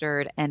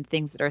registered and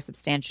things that are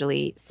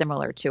substantially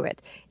similar to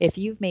it. If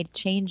you've made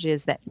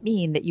changes that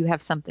mean that you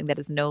have something that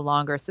is no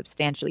longer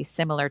substantially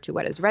similar to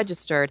what is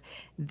registered,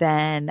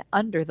 then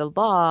under the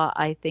law,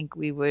 I think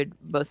we would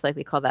most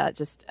likely call that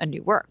just a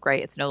new work,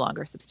 right? It's no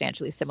longer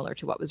substantially similar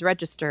to what was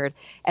registered.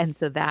 And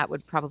so that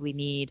would probably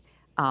need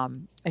a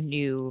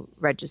new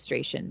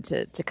registration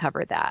to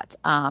cover that.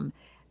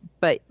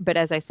 But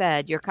as I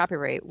said, your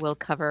copyright will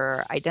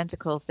cover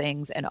identical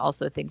things and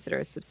also things that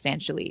are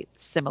substantially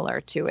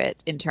similar to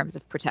it in terms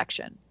of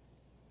protection.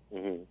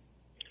 Mm-hmm.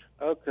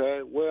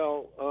 Okay.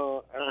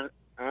 Well,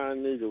 I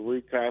need to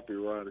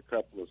recopyright a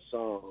couple of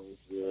songs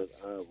that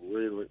I've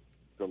really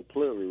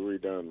completely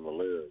redone the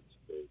lyrics.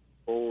 The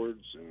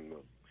chords and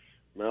the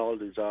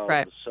melodies are all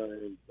the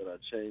same, but I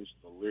changed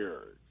the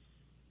lyrics.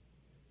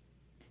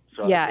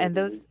 So yeah, and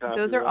those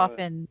are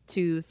often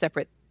two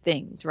separate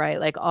things, right?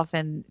 Like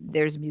often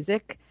there's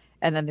music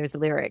and then there's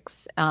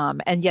lyrics.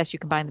 And yes, you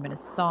combine them in a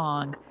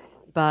song,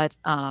 but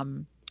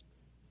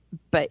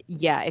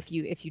yeah, if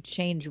you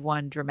change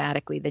one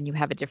dramatically, then you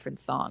have a different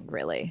song,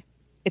 really.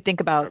 Think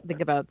about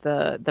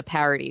the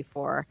parody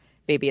for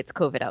Baby It's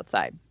COVID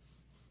Outside.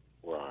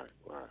 Right.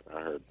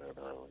 I heard that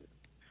earlier.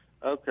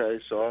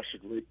 Okay, so I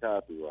should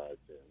recopyright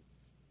then.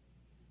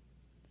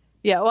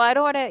 Yeah, well, I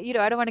don't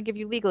want to give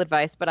you legal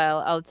advice, but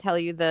I'll tell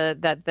you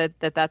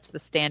that's the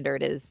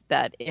standard, is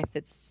that if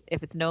it's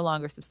no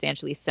longer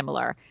substantially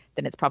similar,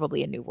 then it's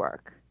probably a new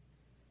work.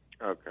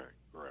 Okay,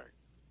 great.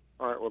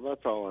 All right, well,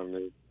 that's all I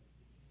need.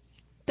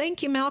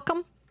 Thank you,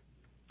 Malcolm.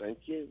 Thank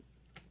you.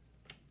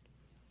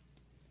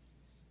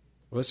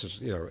 Well, this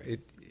is,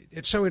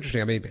 it's so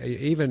interesting. I mean,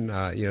 even,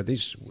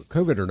 these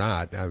COVID or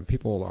not,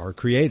 people are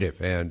creative,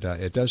 and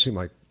it does seem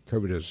like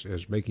COVID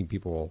is making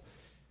people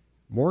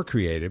more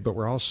creative, but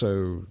we're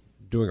also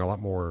doing a lot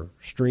more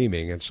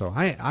streaming. And so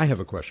I have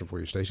a question for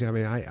you, Stacy. I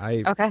mean,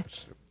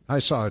 I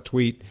saw a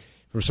tweet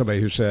from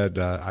somebody who said,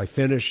 I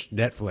finished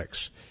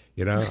Netflix.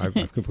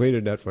 I've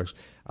completed Netflix.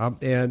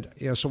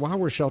 So while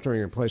we're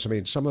sheltering in place, I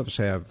mean, some of us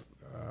have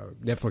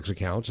Netflix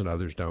accounts and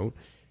others don't.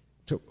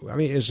 So, I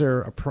mean, is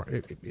there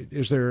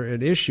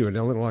an issue, an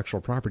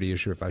intellectual property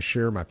issue, if I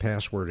share my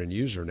password and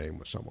username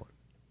with someone?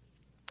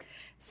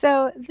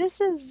 So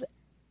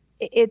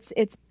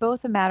it's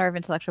both a matter of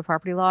intellectual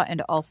property law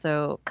and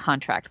also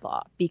contract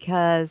law,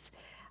 because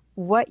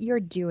what you're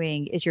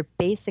doing is you're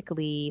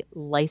basically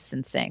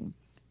licensing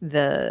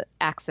the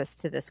access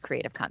to this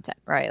creative content,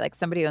 right? Like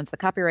somebody owns the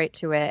copyright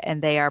to it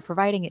and they are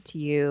providing it to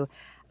you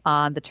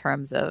on the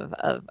terms of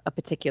a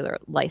particular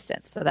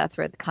license. So that's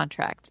where the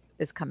contract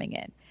is coming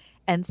in.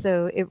 And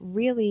so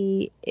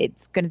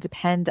it's going to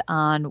depend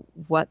on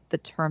what the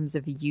terms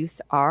of use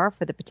are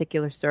for the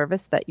particular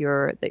service that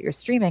you're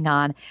streaming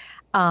on.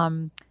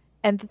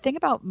 And the thing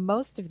about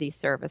most of these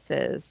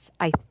services,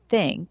 I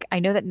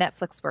know that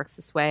Netflix works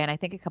this way, and I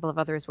think a couple of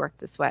others work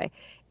this way,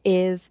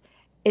 is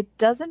it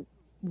doesn't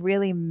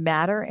really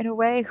matter in a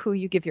way who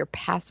you give your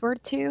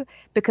password to,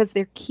 because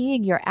they're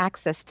keying your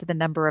access to the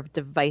number of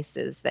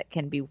devices that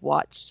can be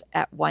watched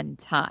at one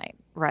time,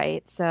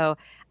 right? So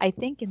I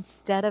think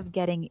instead of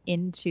getting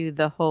into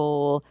the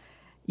whole,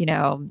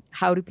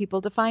 how do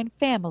people define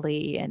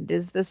family, and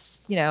is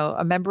this,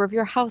 a member of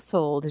your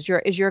household?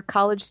 Is your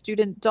college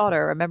student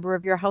daughter a member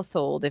of your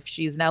household if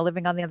she's now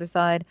living on the other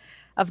side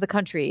of the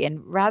country?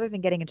 And rather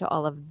than getting into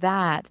all of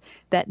that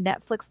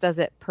Netflix does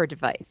it per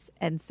device.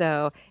 And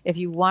so if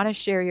you want to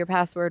share your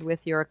password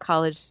with your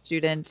college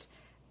student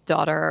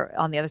daughter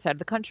on the other side of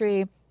the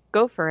country,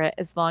 go for it,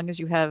 as long as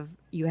you have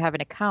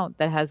an account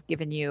that has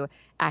given you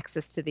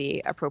access to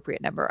the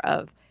appropriate number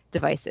of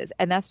devices.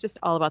 And that's just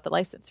all about the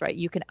license, right?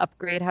 You can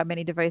upgrade how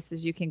many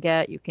devices you can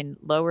get. You can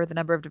lower the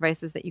number of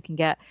devices that you can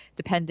get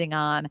depending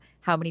on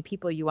how many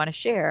people you want to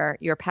share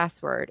your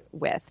password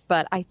with.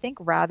 But I think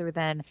rather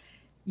than,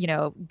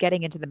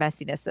 getting into the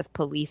messiness of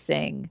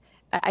policing,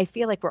 I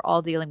feel like we're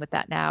all dealing with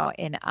that now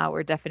in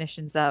our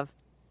definitions of,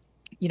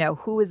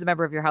 who is a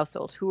member of your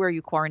household? Who are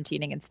you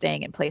quarantining and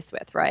staying in place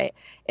with, right?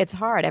 It's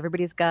hard.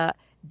 Everybody's got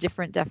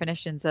different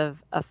definitions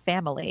of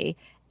family.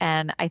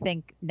 And I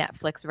think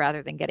Netflix,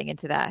 rather than getting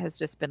into that, has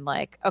just been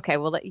like, okay,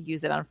 we'll let you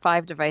use it on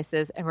 5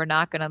 devices, and we're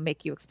not going to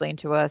make you explain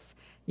to us,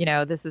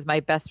 this is my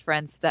best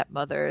friend's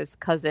stepmother's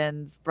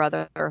cousin's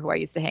brother who I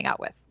used to hang out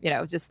with.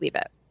 Just leave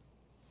it.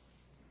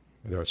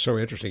 It's so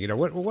interesting.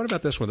 What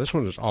about this one? This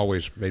one has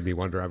always made me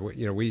wonder.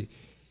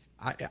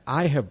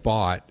 I have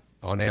bought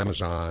on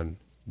Amazon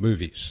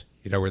movies,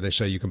 where they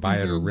say you can buy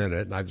it or rent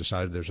it, and I've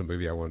decided there's a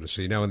movie I wanted to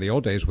see. Now, in the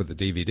old days with the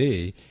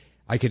DVD,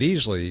 I could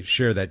easily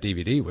share that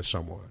DVD with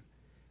someone.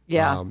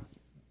 Yeah.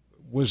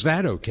 Was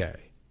that okay?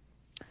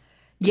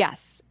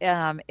 Yes.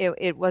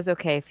 It was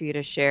okay for you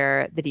to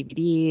share the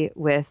DVD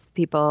with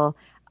people.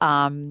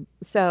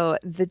 So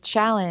the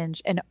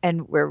challenge,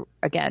 and we're,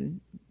 again,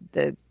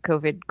 the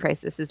COVID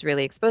crisis is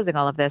really exposing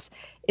all of this,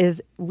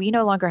 is we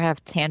no longer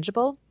have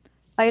tangible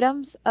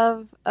items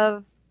of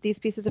these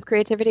pieces of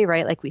creativity,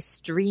 right? Like we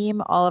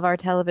stream all of our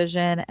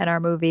television and our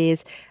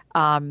movies.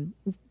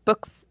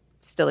 Books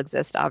still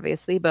exist,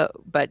 obviously,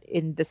 but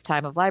in this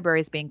time of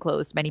libraries being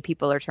closed, many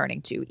people are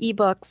turning to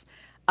ebooks.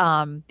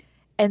 And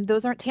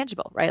those aren't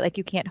tangible, right? Like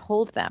you can't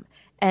hold them.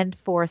 And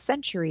for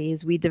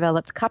centuries, we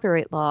developed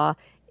copyright law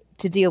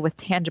to deal with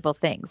tangible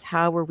things.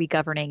 How were we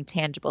governing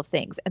tangible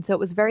things? And so it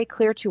was very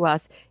clear to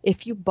us,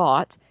 if you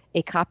bought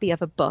a copy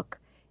of a book,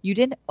 you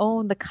didn't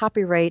own the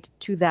copyright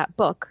to that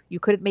book. You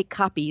couldn't make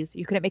copies.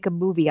 You couldn't make a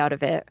movie out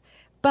of it.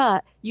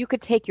 But you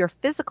could take your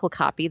physical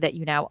copy that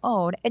you now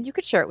own and you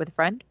could share it with a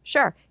friend.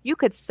 Sure. You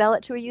could sell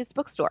it to a used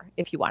bookstore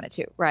if you wanted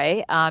to,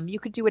 right? You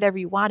could do whatever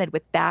you wanted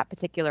with that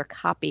particular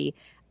copy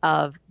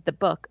of the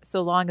book,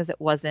 so long as it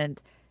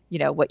wasn't,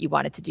 what you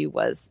wanted to do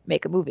was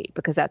make a movie,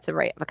 because that's the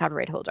right of a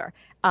copyright holder.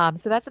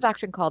 So that's a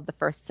doctrine called the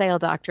first sale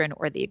doctrine,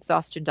 or the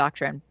exhaustion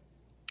doctrine.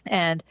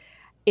 And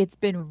it's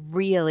been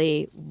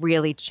really,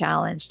 really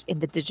challenged in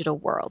the digital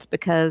world,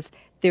 because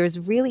there's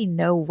really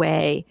no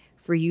way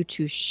for you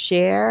to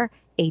share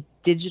a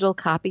digital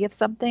copy of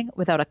something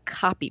without a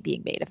copy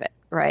being made of it,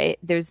 right?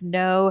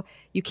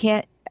 You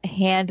can't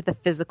hand the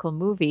physical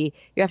movie.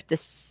 You have to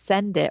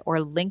send it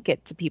or link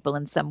it to people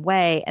in some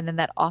way. And then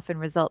that often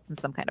results in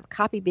some kind of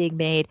copy being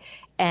made.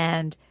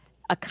 And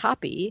a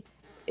copy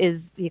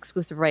is the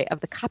exclusive right of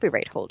the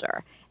copyright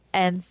holder.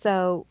 And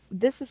so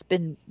this has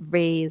been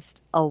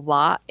raised a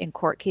lot in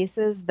court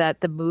cases, that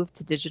the move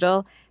to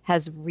digital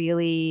has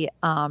really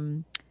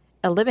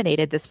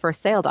eliminated this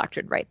first sale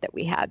doctrine, right, that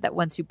we had, that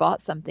once you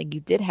bought something, you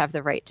did have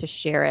the right to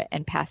share it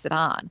and pass it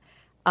on.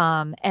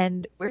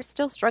 And we're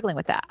still struggling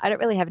with that. I don't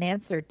really have an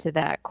answer to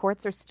that.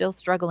 Courts are still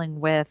struggling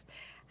with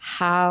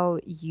how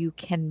you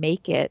can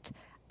make it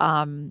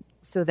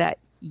so that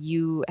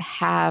you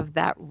have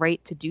that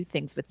right to do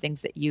things with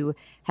things that you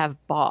have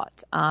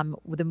bought.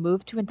 The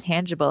move to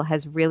intangible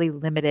has really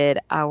limited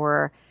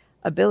our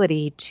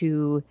ability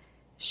to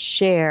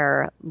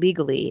share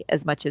legally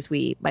as much as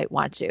we might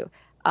want to.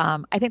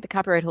 I think the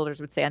copyright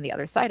holders would say on the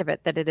other side of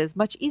it that it is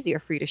much easier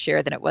for you to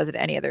share than it was at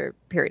any other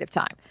period of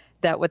time.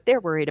 That what they're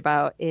worried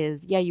about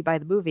is, you buy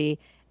the movie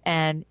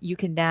and you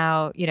can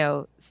now,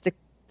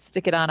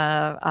 stick it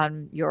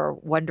on your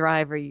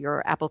OneDrive or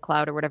your Apple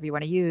Cloud or whatever you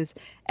want to use,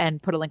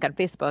 and put a link on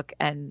Facebook,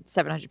 and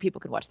 700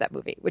 people can watch that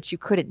movie, which you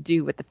couldn't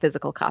do with the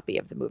physical copy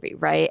of the movie,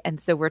 right? And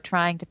so we're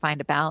trying to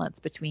find a balance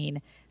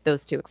between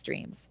those two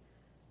extremes.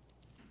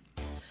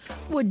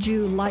 Would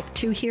you like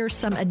to hear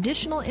some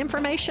additional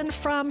information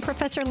from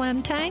Professor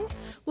Len Tang?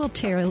 We'll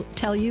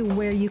tell you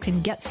where you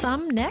can get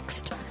some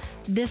next.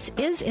 This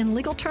is In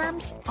Legal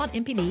Terms on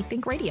MPB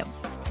Think Radio.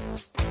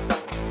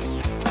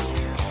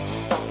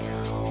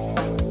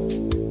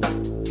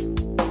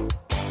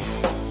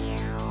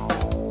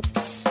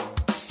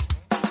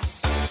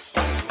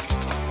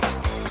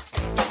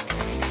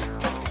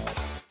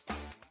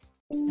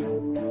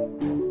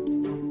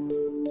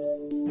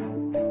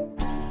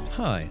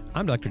 Hi,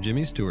 I'm Dr.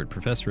 Jimmy Stewart,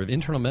 Professor of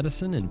Internal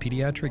Medicine and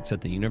Pediatrics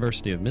at the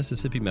University of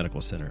Mississippi Medical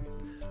Center.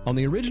 On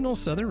the original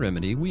Southern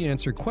Remedy, we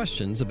answer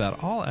questions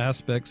about all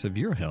aspects of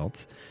your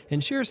health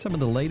and share some of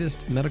the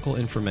latest medical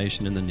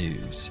information in the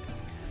news.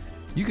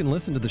 You can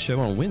listen to the show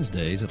on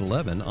Wednesdays at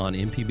 11 on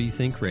MPB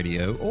Think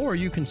Radio, or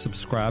you can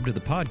subscribe to the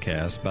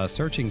podcast by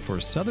searching for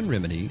Southern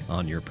Remedy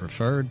on your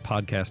preferred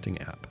podcasting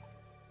app.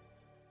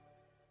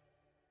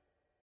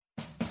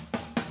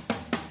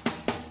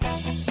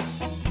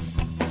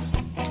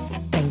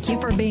 Thank you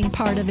for being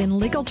part of In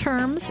Legal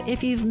Terms.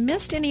 If you've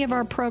missed any of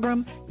our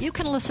program, you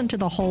can listen to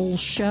the whole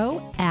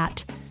show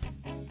at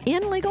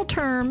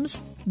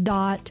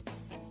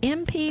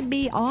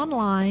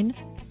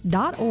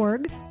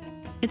inlegalterms.mpbonline.org.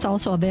 It's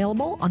also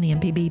available on the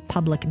MPB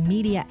Public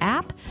Media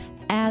app,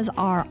 as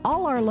are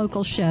all our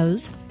local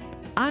shows.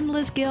 I'm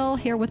Liz Gill,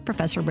 here with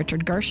Professor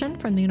Richard Gershon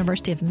from the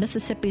University of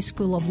Mississippi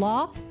School of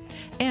Law,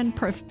 and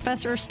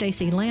Professor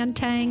Stacy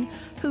Lantang,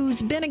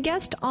 who's been a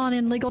guest on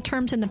In Legal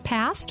Terms in the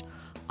past.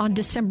 On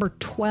December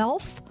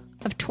 12th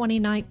of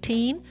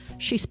 2019,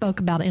 she spoke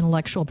about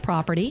intellectual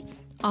property.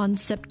 On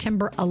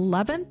September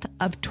 11th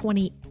of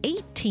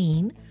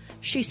 2018,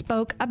 she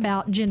spoke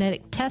about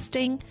genetic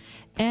testing.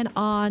 And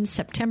on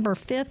September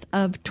 5th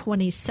of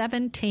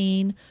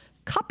 2017,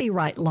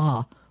 copyright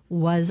law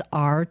was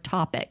our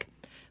topic.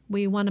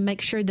 We want to make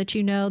sure that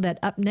you know that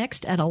up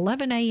next at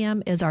 11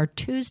 a.m. is our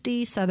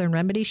Tuesday Southern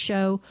Remedy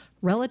show,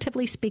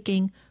 Relatively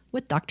Speaking,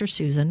 with Dr.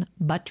 Susan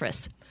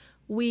Buttress.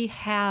 We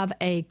have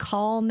a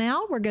call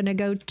now. We're going to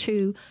go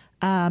to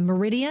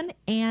Meridian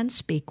and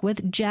speak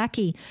with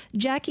Jackie.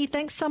 Jackie,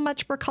 thanks so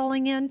much for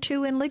calling in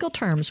to In Legal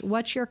Terms.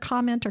 What's your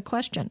comment or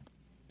question?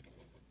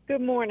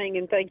 Good morning,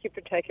 and thank you for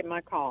taking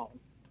my call.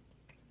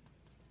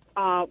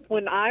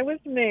 When I was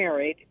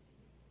married,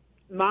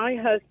 my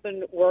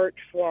husband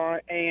worked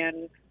for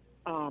a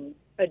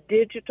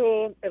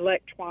digital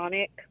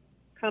electronic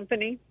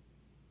company,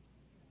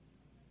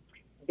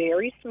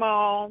 very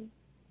small,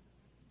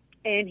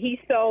 and he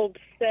sold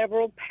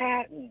several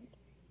patents.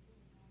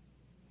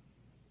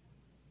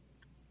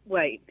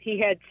 He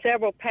had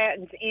several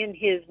patents in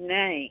his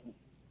name.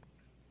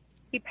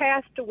 He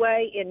passed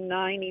away in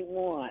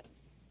 91.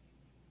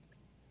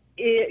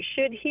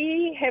 Should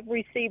he have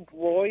received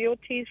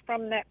royalties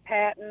from that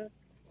patent?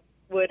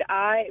 Would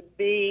I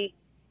be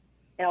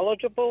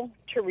eligible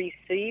to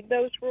receive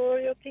those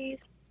royalties?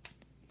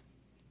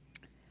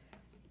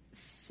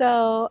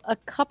 So, a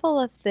couple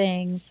of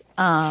things.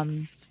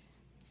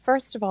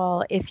 First of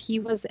all, if he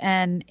was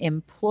an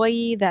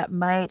employee, that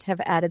might have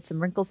added some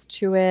wrinkles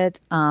to it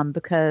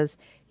because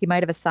he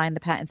might have assigned the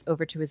patents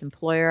over to his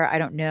employer. I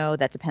don't know.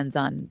 That depends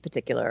on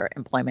particular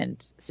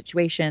employment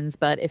situations.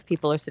 But if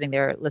people are sitting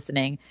there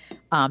listening,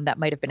 that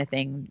might have been a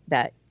thing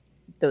that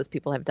those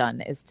people have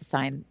done, is to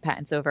sign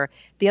patents over.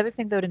 The other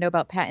thing, though, to know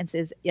about patents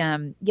is,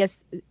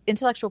 yes,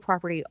 intellectual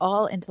property,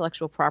 all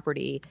intellectual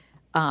property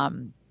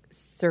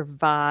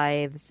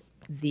survives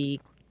the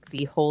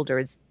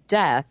holder's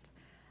death.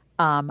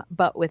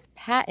 But with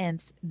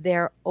patents,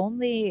 they're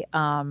only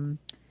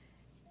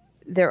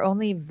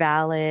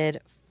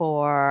valid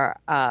for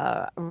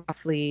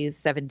roughly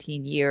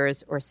 17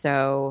 years or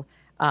so.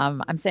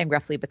 I'm saying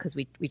roughly because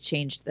we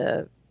changed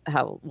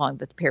how long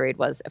the period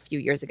was a few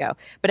years ago.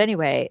 But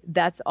anyway,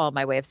 that's all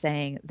my way of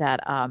saying that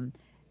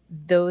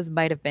those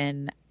might have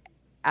been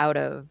out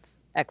of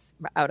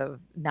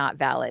not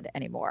valid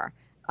anymore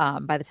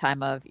by the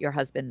time of your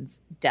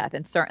husband's death,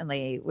 and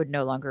certainly would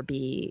no longer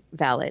be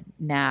valid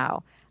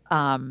now.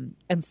 And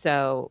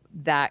so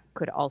that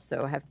could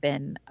also have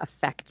been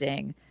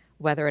affecting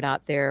whether or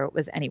not there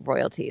was any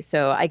royalty.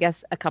 So I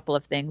guess a couple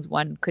of things.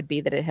 One could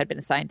be that it had been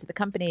assigned to the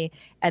company.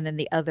 And then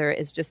the other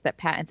is just that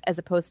patents, as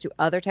opposed to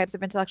other types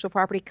of intellectual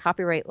property,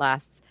 copyright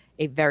lasts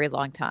a very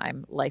long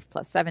time, life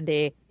plus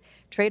 70.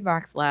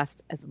 Trademarks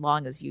last as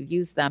long as you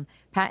use them.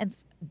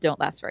 Patents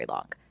don't last very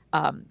long,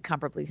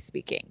 comparably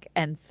speaking.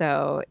 And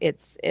so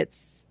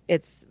it's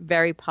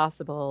very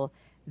possible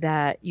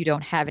that you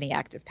don't have any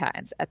active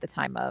patents at the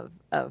time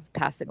of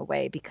passing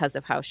away because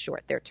of how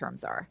short their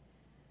terms are.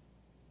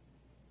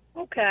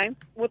 Okay.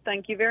 Well,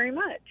 thank you very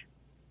much.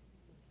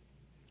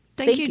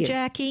 Thank you,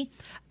 Jackie.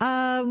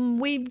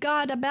 We've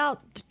got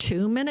about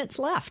 2 minutes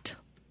left.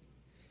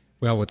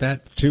 Well, with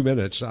that 2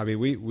 minutes, I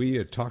mean, we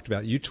had talked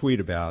about, you tweet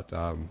about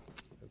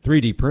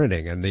 3D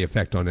printing and the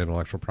effect on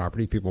intellectual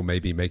property. People may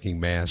be making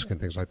masks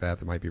and things like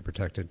that might be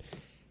protected.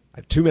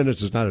 2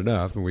 minutes is not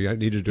enough, and we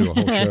need to do a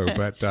whole show.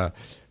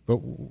 But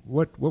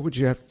what would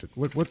you have to?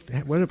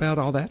 What about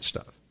all that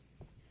stuff?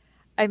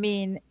 I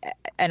mean,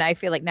 and I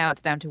feel like now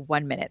it's down to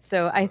 1 minute.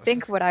 So I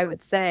think what I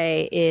would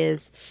say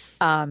is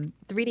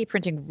 3D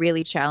printing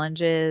really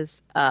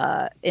challenges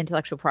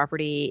intellectual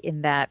property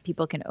in that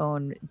people can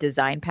own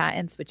design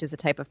patents, which is a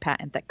type of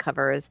patent that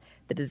covers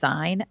the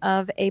design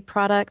of a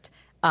product,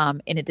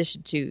 in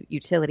addition to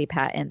utility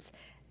patents.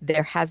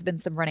 There has been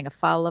some running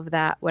afoul of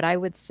that. What I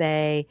would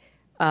say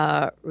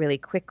really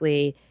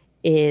quickly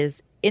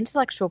is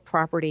intellectual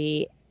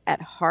property at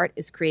heart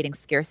is creating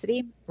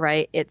scarcity,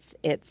 right? It's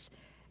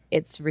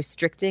it's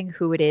restricting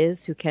who it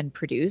is who can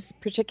produce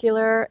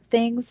particular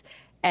things.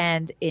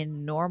 And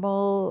in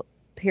normal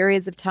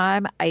periods of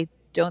time, I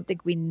don't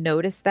think we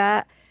notice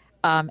that.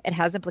 It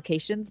has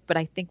implications, but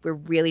I think we're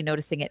really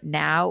noticing it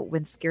now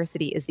when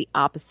scarcity is the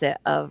opposite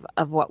of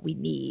what we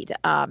need.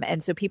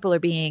 And so people are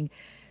being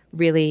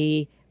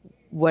really,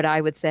 what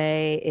I would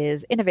say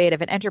is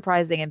innovative and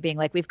enterprising and being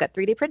like, we've got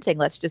 3D printing,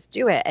 let's just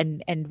do it.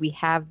 And we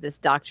have this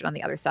doctrine on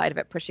the other side of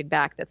it pushing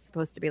back that's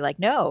supposed to be like,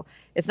 no,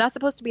 it's not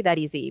supposed to be that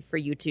easy for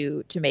you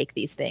to make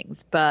these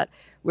things. But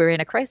we're in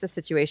a crisis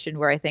situation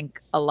where I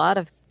think a lot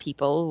of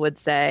people would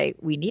say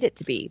we need it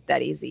to be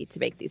that easy to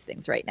make these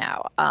things right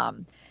now.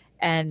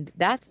 And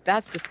that's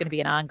just going to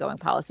be an ongoing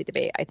policy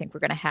debate I think we're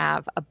going to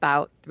have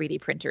about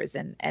 3D printers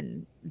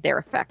and their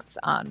effects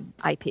on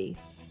IP.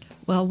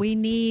 Well, we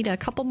need a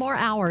couple more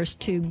hours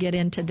to get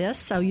into this,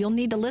 so you'll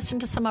need to listen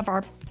to some of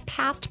our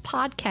past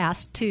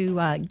podcasts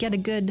to get a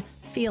good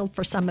feel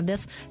for some of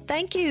this.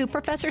 Thank you,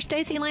 Professor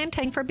Stacy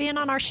Lantang, for being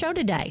on our show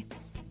today.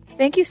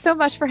 Thank you so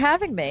much for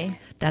having me.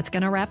 That's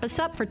going to wrap us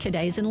up for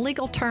today's In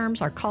Legal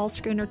Terms. Our call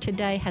screener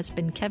today has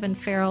been Kevin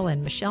Farrell,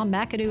 and Michelle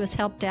McAdoo has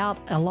helped out,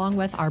 along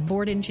with our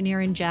board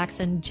engineer in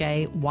Jackson,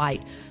 Jay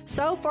White.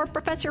 So for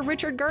Professor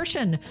Richard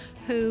Gershon,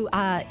 who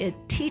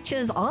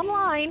teaches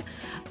online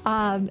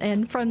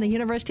and from the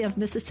University of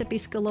Mississippi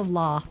School of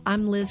Law,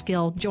 I'm Liz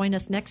Gill. Join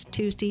us next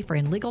Tuesday for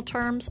In Legal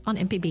Terms on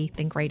MPB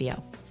Think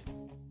Radio.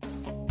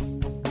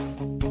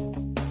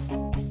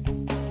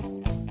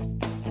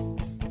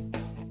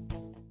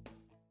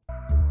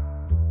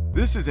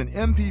 This is an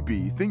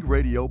MPB Think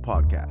Radio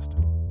podcast.